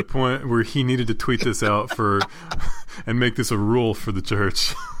him to the point where he needed to tweet this out and make this a rule for the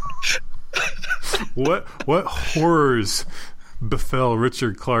church? What horrors befell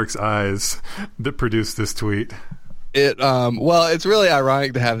Richard Clark's eyes that produced this tweet? It's really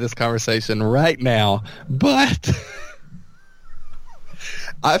ironic to have this conversation right now, but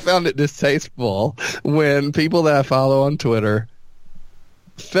I found it distasteful when people that I follow on Twitter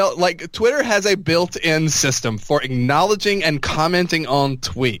felt like Twitter has a built-in system for acknowledging and commenting on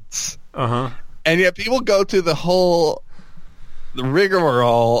tweets. Uh-huh. And yet people go to the whole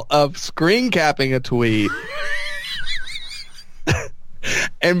rigmarole of screen capping a tweet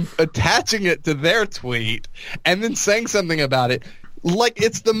and attaching it to their tweet and then saying something about it. Like,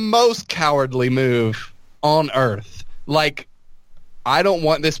 it's the most cowardly move on earth. Like, I don't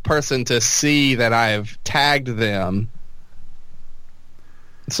want this person to see that I've tagged them.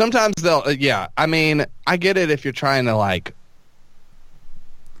 Sometimes they'll, I mean, I get it if you're trying to, like,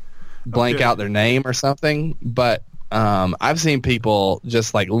 blank out their name or something, but I've seen people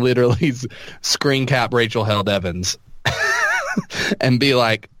just, like, literally screen cap Rachel Held Evans and be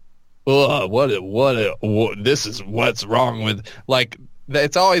like, "Oh, what? This is what's wrong with." Like,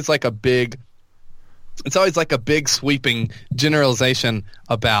 it's always like a big sweeping generalization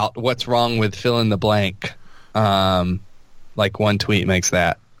about what's wrong with fill in the blank. Like, one tweet makes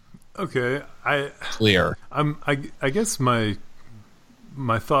that clear. I guess my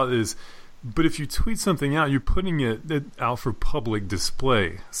thought is, but if you tweet something out, you're putting it out for public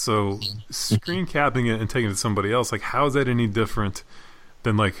display. So screen capping it and taking it to somebody else, like, how is that any different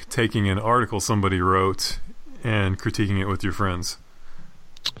than, like, taking an article somebody wrote and critiquing it with your friends?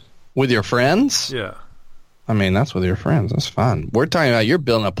 With your friends? Yeah. I mean, that's with your friends. That's fine. We're talking about you're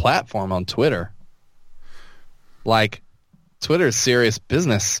building a platform on Twitter. Like, Twitter is serious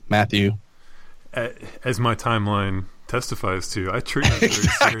business, Matthew. As my timeline testifies to, I treat it as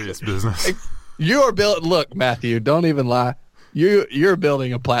very serious business. You are built. Look, Matthew, don't even lie. You're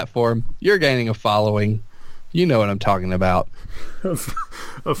building a platform. You're gaining a following. You know what I'm talking about.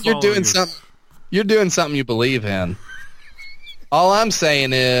 You're doing something. You're doing something you believe in. All I'm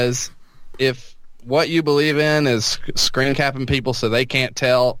saying is, if what you believe in is screen capping people so they can't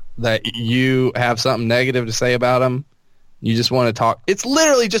tell that you have something negative to say about them, you just want to talk. It's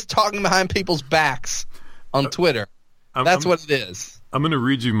literally just talking behind people's backs on Twitter. That's what it is. I'm going to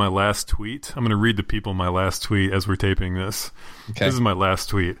read you my last tweet. I'm going to read the people my last tweet as we're taping this. Okay. This is my last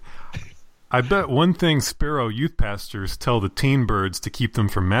tweet. I bet one thing Sparrow youth pastors tell the teen birds to keep them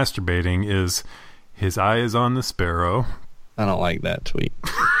from masturbating is, his eye is on the sparrow. I don't like that tweet.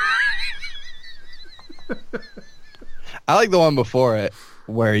 I like the one before it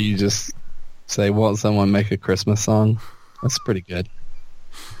where you just say, won't someone make a Christmas song? That's pretty good.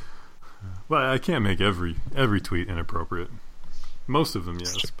 Well, I can't make every tweet inappropriate. Most of them,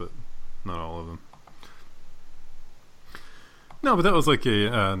 yes, but not all of them. No, but that was like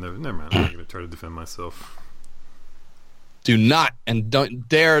a... never mind. I'm not going to try to defend myself. Do not, and don't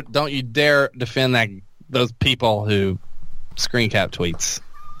you dare defend those people who screen cap tweets.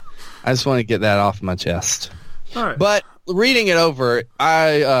 I just want to get that off my chest. All right. But reading it over,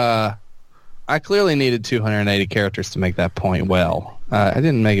 I clearly needed 280 characters to make that point well. I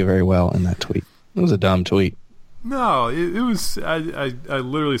didn't make it very well in that tweet. It was a dumb tweet. No, it was. I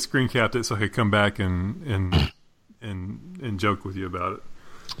literally screen capped it so I could come back and joke with you about it.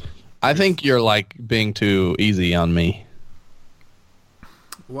 I think you're like being too easy on me.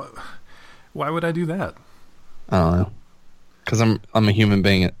 What? Why would I do that? I don't know. Because I'm a human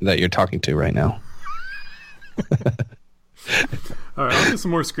being that you're talking to right now. All right, I'll do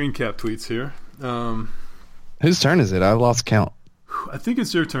some more screen cap tweets here. Whose turn is it? I've lost count. I think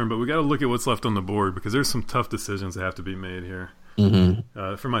it's your turn, but we got to look at what's left on the board because there's some tough decisions that have to be made here.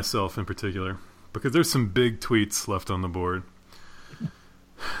 Mm-hmm. For myself in particular, because there's some big tweets left on the board.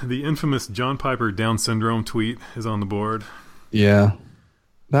 The infamous John Piper Down syndrome tweet is on the board. Yeah,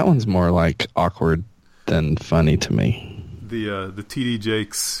 that one's more like awkward than funny to me. The TD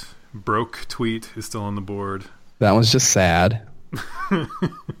Jakes broke tweet is still on the board. That one's just sad.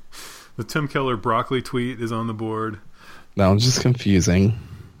 The Tim Keller broccoli tweet is on the board. That one's just confusing.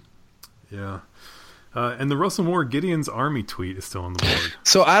 Yeah. And the Russell Moore Gideon's Army tweet is still on the board.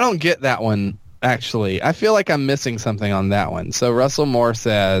 So I don't get that one, actually. I feel like I'm missing something on that one. So Russell Moore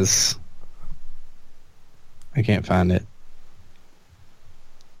says... I can't find it.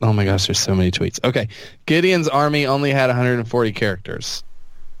 Oh my gosh, there's so many tweets. Okay. Gideon's Army only had 140 characters.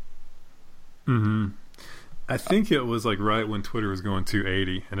 Mm-hmm. I think it was like right when Twitter was going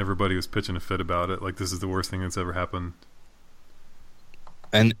 280 and everybody was pitching a fit about it. Like, this is the worst thing that's ever happened.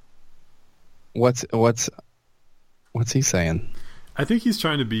 And what's he saying? I think he's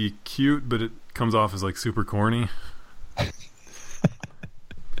trying to be cute, but it comes off as like super corny.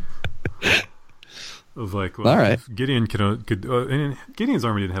 Of like, well, all right. if Gideon could and Gideon's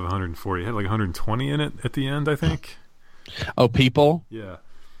Army didn't have 140. It had like 120 in it at the end, I think. Oh, people? Yeah.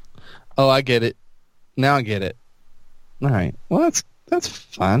 Oh, I get it. Now I get it. All right. Well, that's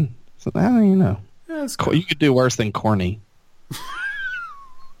fine. So how do you know? Yeah, it's You could do worse than corny.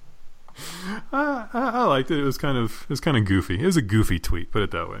 I liked it. It was kind of goofy. It was a goofy tweet, put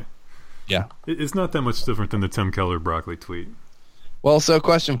it that way. Yeah. It's not that much different than the Tim Keller broccoli tweet. Well, so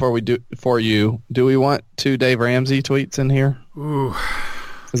question for you: do we want 2 Dave Ramsey tweets in here? Ooh,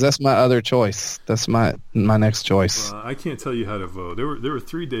 because that's my other choice. That's my next choice. I can't tell you how to vote. There were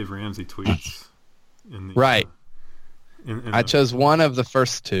 3 Dave Ramsey tweets. In the, right. I chose one of the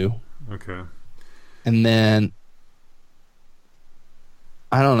first 2. Okay. And then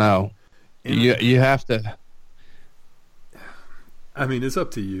I don't know. You have to. I mean, it's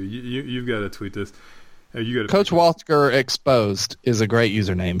up to you. You've got to tweet this. Coach Walker Exposed is a great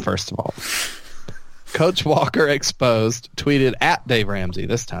username, first of all. Coach Walker Exposed tweeted at Dave Ramsey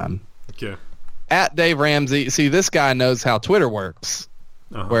this time. Okay. At Dave Ramsey. See, this guy knows how Twitter works,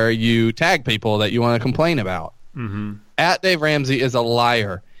 where you tag people that you want to complain about. Mm-hmm. At Dave Ramsey is a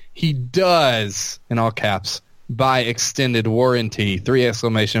liar. He does, in all caps, buy extended warranty, 3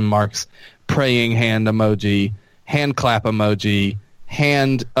 exclamation marks, praying hand emoji, hand clap emoji,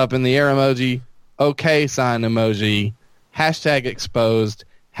 hand up in the air emoji, okay sign emoji, hashtag exposed,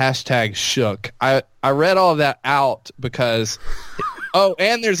 hashtag shook. I read all that out because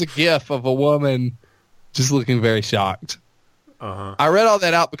and there's a gif of a woman just looking very shocked. I read all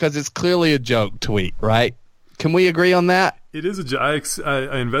that out because it's clearly a joke tweet, right? Can we agree on that? It is a joke.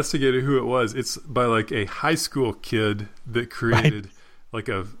 I investigated who it was. It's by like a high school kid that created like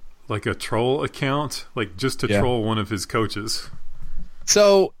a troll account, like just to troll one of his coaches.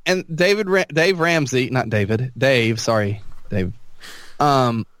 So, and Dave Ramsey, not David, Dave, sorry, Dave,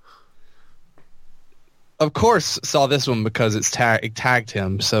 of course saw this one because it tagged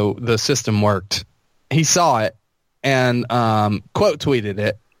him, so the system worked. He saw it and quote tweeted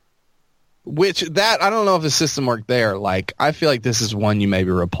it, which I don't know if the system worked there. Like, I feel like this is one you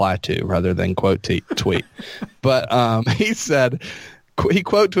maybe reply to rather than quote tweet. But he said... He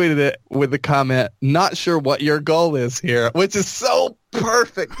quote tweeted it with the comment, "Not sure what your goal is here," which is so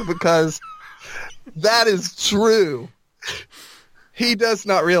perfect because that is true. He does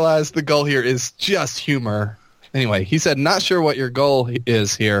not realize the goal here is just humor. Anyway, he said, "Not sure what your goal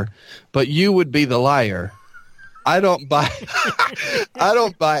is here, but you would be the liar. I don't buy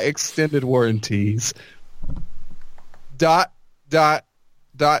extended warranties. ...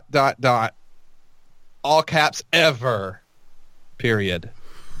 All caps ever. Period."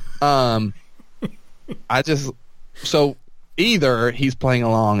 So either he's playing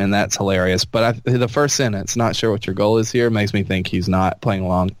along and that's hilarious, but the first sentence, "Not sure what your goal is here," makes me think he's not playing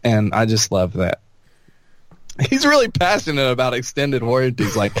along, and I just love that. He's really passionate about extended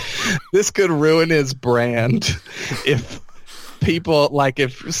warranties. Like, this could ruin his brand if people, like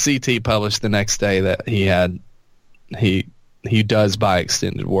if CT published the next day that he does buy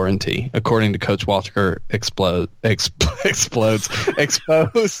extended warranty, according to Coach Walker Exposed.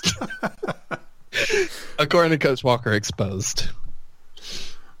 According to Coach Walker, exposed.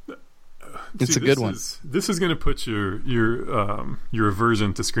 It's a good one. This is going to put your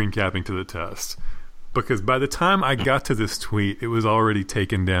aversion to screen capping to the test, because by the time I got to this tweet, it was already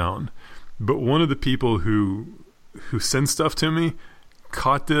taken down. But one of the people who sent stuff to me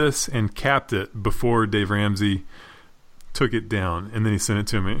caught this and capped it before Dave Ramsey took it down, and then he sent it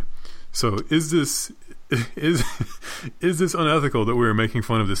to me. So is this unethical that we were making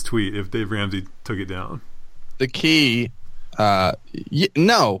fun of this tweet if Dave Ramsey took it down? The key, no,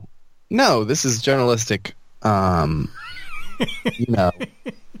 this is journalistic. Something.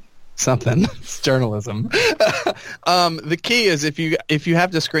 It's journalism. The key is if you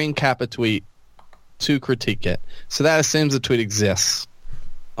have to screen cap a tweet to critique it, so that assumes the tweet exists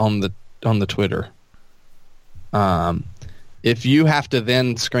on the Twitter. If you have to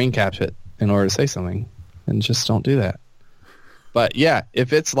then screen cap it in order to say something, then just don't do that. But yeah,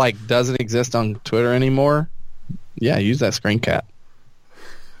 if it's like doesn't exist on Twitter anymore, yeah, use that screen cap.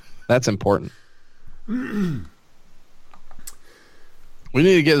 That's important. We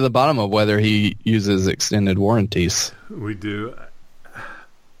need to get to the bottom of whether he uses extended warranties. We do.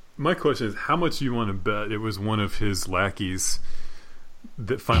 My question is, how much do you want to bet it was one of his lackeys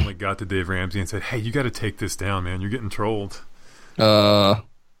that finally got to Dave Ramsey and said, "Hey, you got to take this down, man. You're getting trolled."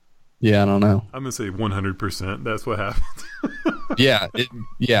 Yeah, I don't know. I'm gonna say 100%. That's what happened. Yeah,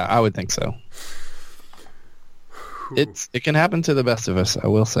 I would think so. It can happen to the best of us. I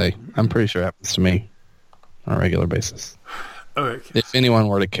will say, I'm pretty sure it happens to me on a regular basis. Okay. If anyone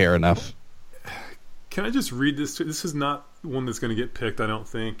were to care enough. Can I just read this? This is not one that's going to get picked, I don't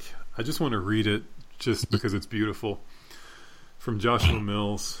think. I just want to read it just because it's beautiful. From Joshua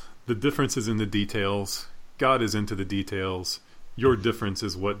Mills. The difference is in the details. God is into the details. Your difference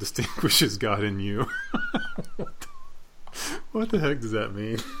is what distinguishes God in you. What the heck does that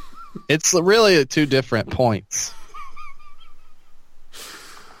mean? It's really two different points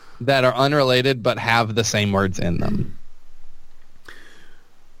that are unrelated but have the same words in them.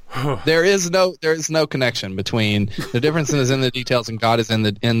 There is no connection between the difference is in the details and God is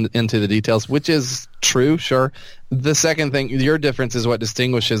into the details, which is true, sure. The second thing, your difference is what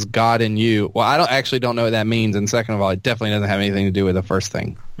distinguishes God and you. Well, I don't know what that means, and second of all, it definitely doesn't have anything to do with the first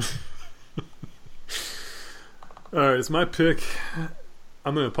thing. All right, it's my pick.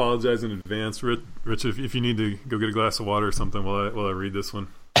 I'm going to apologize in advance, Rich. If you need to go get a glass of water or something while I read this one.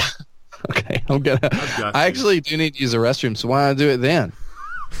 Okay, I actually do need to use the restroom, so why don't I do it then?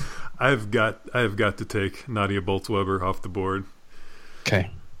 I have got to take Nadia Bolz-Weber off the board.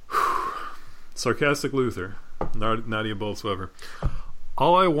 Okay. Sarcastic Luther, Nadia Bolz-Weber.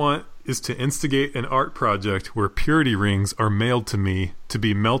 All I want is to instigate an art project where purity rings are mailed to me to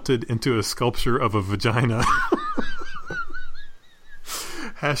be melted into a sculpture of a vagina.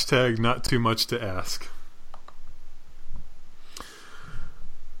 Hashtag not too much to ask.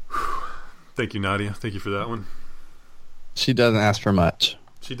 Thank you, Nadia. Thank you for that one. She doesn't ask for much.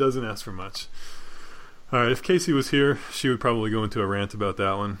 She doesn't ask for much. All right, if Casey was here, she would probably go into a rant about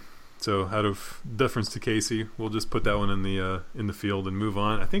that one. So, out of deference to Casey, we'll just put that one in the field and move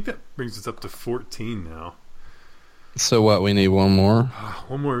on. I think that brings us up to 14 now. So what? We need one more.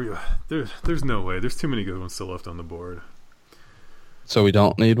 One more. There's no way. There's too many good ones still left on the board. So we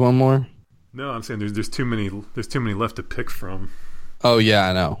don't need one more? No, I'm saying there's too many. There's too many left to pick from. Oh yeah,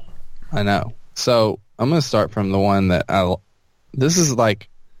 I know. So I'm gonna start from the one that This is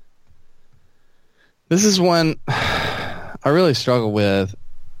one I really struggle with,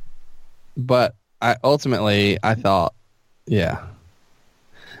 but I thought, yeah,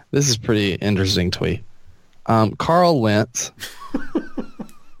 this is pretty interesting tweet. Carl Lentz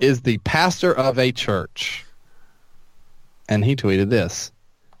is the pastor of a church, and he tweeted this: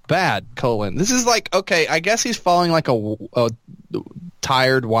 "Bad, : This is okay, I guess he's following like a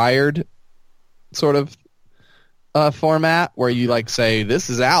tired, wired sort of format where you say this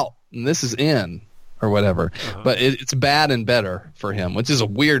is out and this is in or whatever, but it's bad and better for him, which is a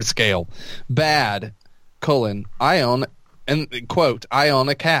weird scale. Bad, : I own, and quote, I own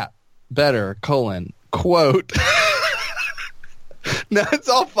a cat. Better, : quote. Now it's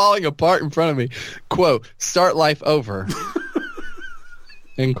all falling apart in front of me. Quote, start life over.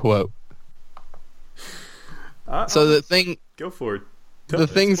 End quote. So the thing, go for it. The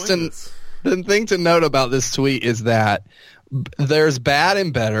thing to note about this tweet is that there's bad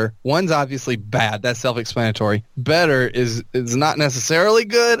and better. One's obviously bad. That's self-explanatory. Better is not necessarily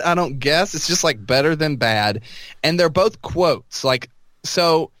good, I don't guess. It's just better than bad. And they're both quotes.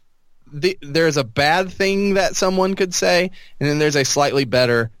 There's a bad thing that someone could say, and then there's a slightly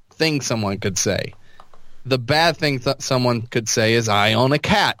better thing someone could say. the bad thing someone could say is, I own a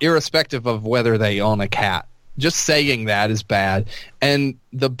cat, irrespective of whether they own a cat. Just saying that is bad. And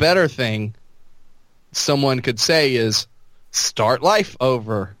the better thing someone could say is, start life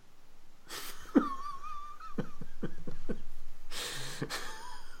over.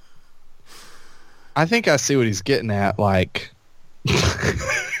 I think I see what he's getting at. Like,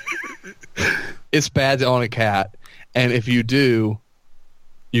 it's bad to own a cat, and if you do,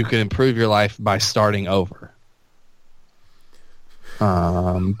 you can improve your life by starting over.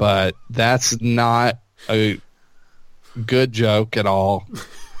 But that's not a good joke at all.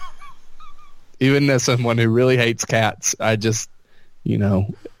 Even as someone who really hates cats, I just,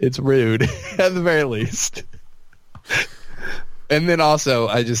 it's rude at the very least. And then also,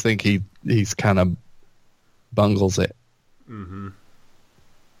 I just think he's kind of bungles it. Mm-hmm.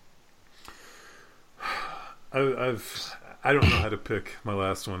 I don't know how to pick my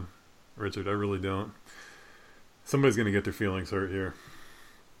last one, Richard. I really don't. Somebody's going to get their feelings hurt here.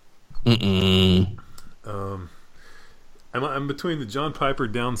 I'm between the John Piper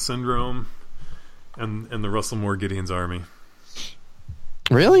Down syndrome and the Russell Moore Gideon's Army.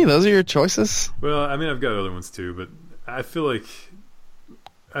 Really? Those are your choices? Well, I mean, I've got other ones too, but I feel like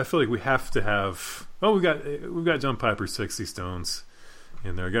we have to have. Oh, we've got John Piper's 60 Stones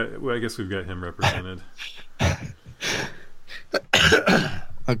in there. I guess we've got him represented.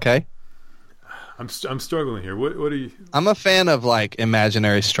 Okay. I'm struggling here. What are you? I'm a fan of like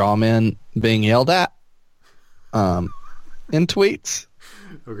imaginary straw men being yelled at, in tweets.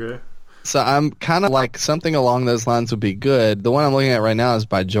 Okay. So I'm kind of like something along those lines would be good. The one I'm looking at right now is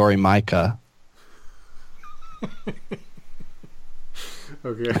by Jory Micah.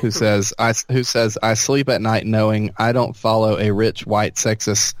 Okay. Who says I sleep at night knowing I don't follow a rich, white,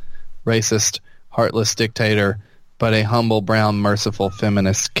 sexist, racist, heartless dictator, but a humble, brown, merciful,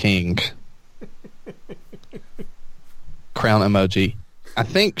 feminist king. Crown emoji. I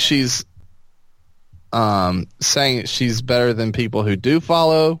think she's saying she's better than people who do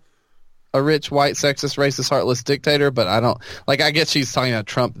follow a rich, white, sexist, racist, heartless dictator, but I don't like. I guess she's talking about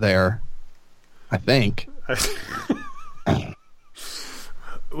Trump there. I think.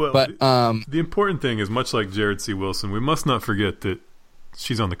 Well, but the important thing is, much like Jared C. Wilson, we must not forget that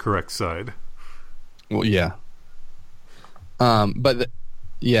she's on the correct side. Well, yeah. But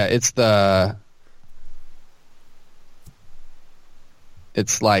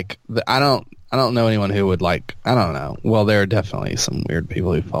it's like I don't know anyone who would like. I don't know. Well, there are definitely some weird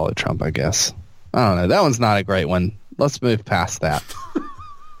people who follow Trump, I guess. I don't know. That one's not a great one. Let's move past that.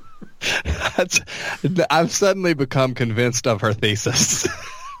 I've suddenly become convinced of her thesis.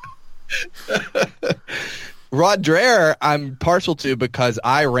 Rod Dreher, I'm partial to because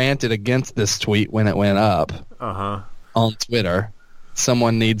I ranted against this tweet when it went up on Twitter.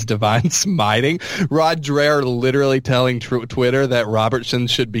 Someone needs divine smiting. Rod Dreher literally telling Twitter that Robertson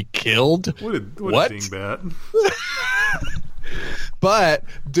should be killed. What a dingbat. But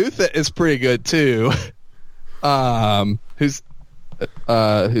Dutha is pretty good too. Who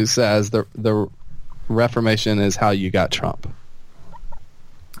says the Reformation is how you got Trump.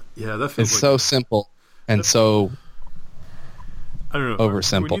 Yeah, that feels it's so simple and so I don't know. Over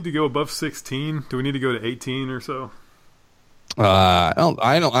simple. Do we need to go above 16? Do we need to go to 18 or so? I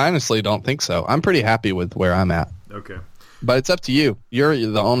honestly don't think so. I'm pretty happy with where I'm at. Okay. But it's up to you. You're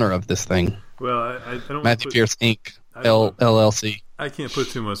the owner of this thing. Well, I don't Matthew Pierce Inc. LLC. I can't put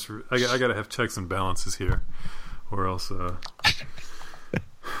too much. I got to have checks and balances here, or else I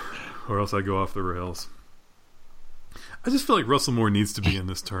go off the rails. I just feel like Russell Moore needs to be in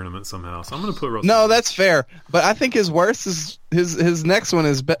this tournament somehow, so I'm going to put Russell. No, Moore. That's fair, but I think his worst is his next one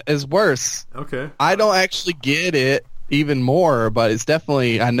is worse. Okay. I don't actually get it even more, but it's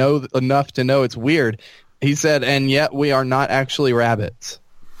definitely I know enough to know it's weird. He said, "And yet we are not actually rabbits."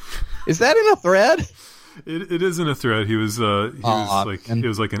 Is that in a thread? It is in a thread. It was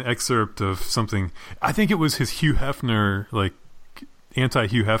like an excerpt of something. I think it was his Hugh Hefner, like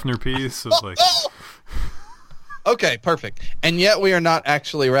anti-Hugh Hefner piece. Of like, okay, perfect. And yet we are not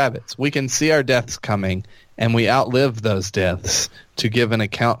actually rabbits. We can see our deaths coming, and we outlive those deaths to give an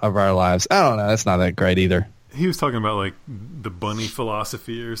account of our lives. I don't know. That's not that great either. He was talking about like the bunny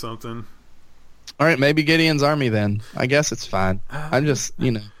philosophy or something. All right, maybe Gideon's Army then. I guess it's fine. I'm just,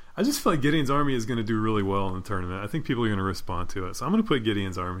 I just feel like Gideon's Army is going to do really well in the tournament. I think people are going to respond to it, so I'm going to put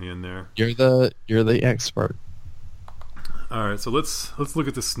Gideon's Army in there. You're the expert. All right, so let's look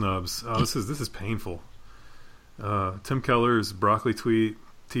at the snubs. This is painful. Tim Keller's broccoli tweet,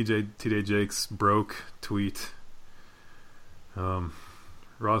 TJ Jake's broke tweet,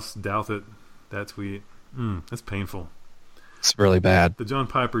 Ross Douthat that tweet. That's painful. It's really bad. The John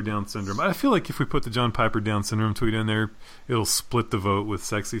Piper Down syndrome. I feel like if we put the John Piper Down syndrome tweet in there, it'll split the vote with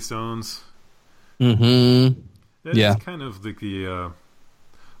Sexy Stones. Mm-hmm. Yeah. It's kind of like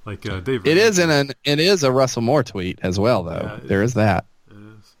Dave. It is a Russell Moore tweet as well, though. Yeah, there is that. It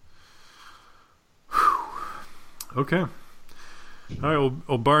is. Okay. All right.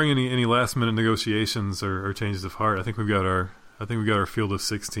 Well, barring any last minute negotiations or changes of heart, I think we've got our field of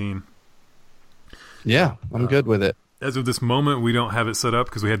 16. Yeah, I'm good with it. As of this moment, we don't have it set up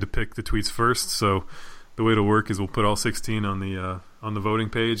because we had to pick the tweets first. So the way to work is we'll put all 16 on the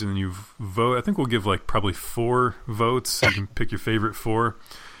voting page, and then you vote. I think we'll give like probably 4 votes. You can pick your favorite 4,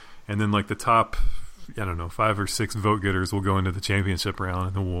 and then like the top, 5 or 6 vote getters will go into the championship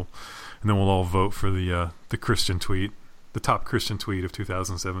round, and then we'll all vote for the Christian tweet, the top Christian tweet of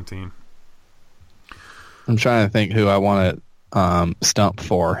 2017. I'm trying to think who I want to stump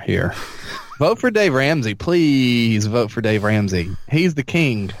for here. Vote for Dave Ramsey. Please vote for Dave Ramsey. He's the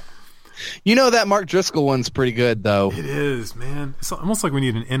king. You know that Mark Driscoll one's pretty good, though. It is, man. It's almost like we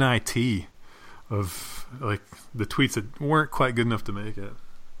need an NIT of like the tweets that weren't quite good enough to make it.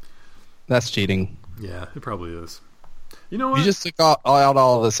 That's cheating. Yeah, it probably is. You know what? If you just took out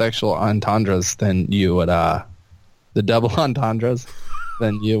all the sexual entendres, then you would the double entendres,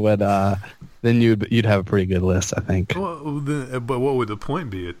 then you would you'd have a pretty good list, I think. Well, but what would the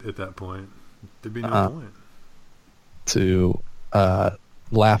point be at that point? There'd be no point. To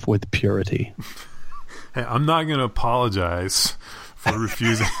laugh with purity. Hey, I'm not going to apologize for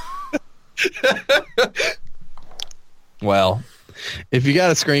refusing. Well, if you got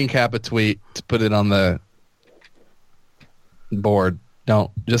to screen cap a tweet to put it on the board, don't.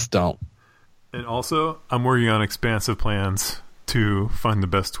 And also, I'm working on expansive plans to find the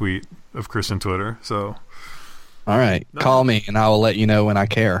best tweet of Christian Twitter. So, all right, call me and I will let you know when I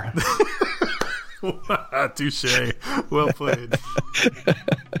care. Touche. Well played.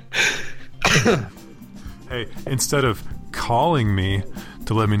 Hey, instead of calling me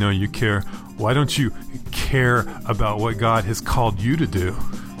to let me know you care, why don't you care about what God has called you to do?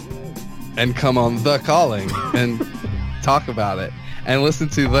 And come on The Calling and talk about it. And listen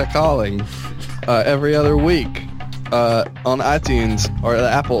to The Calling every other week on iTunes or the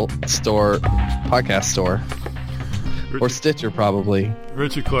Apple Store, podcast store. Or Stitcher, probably.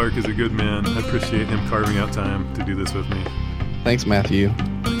 Richard Clark is a good man. I appreciate him carving out time to do this with me. Thanks, Matthew.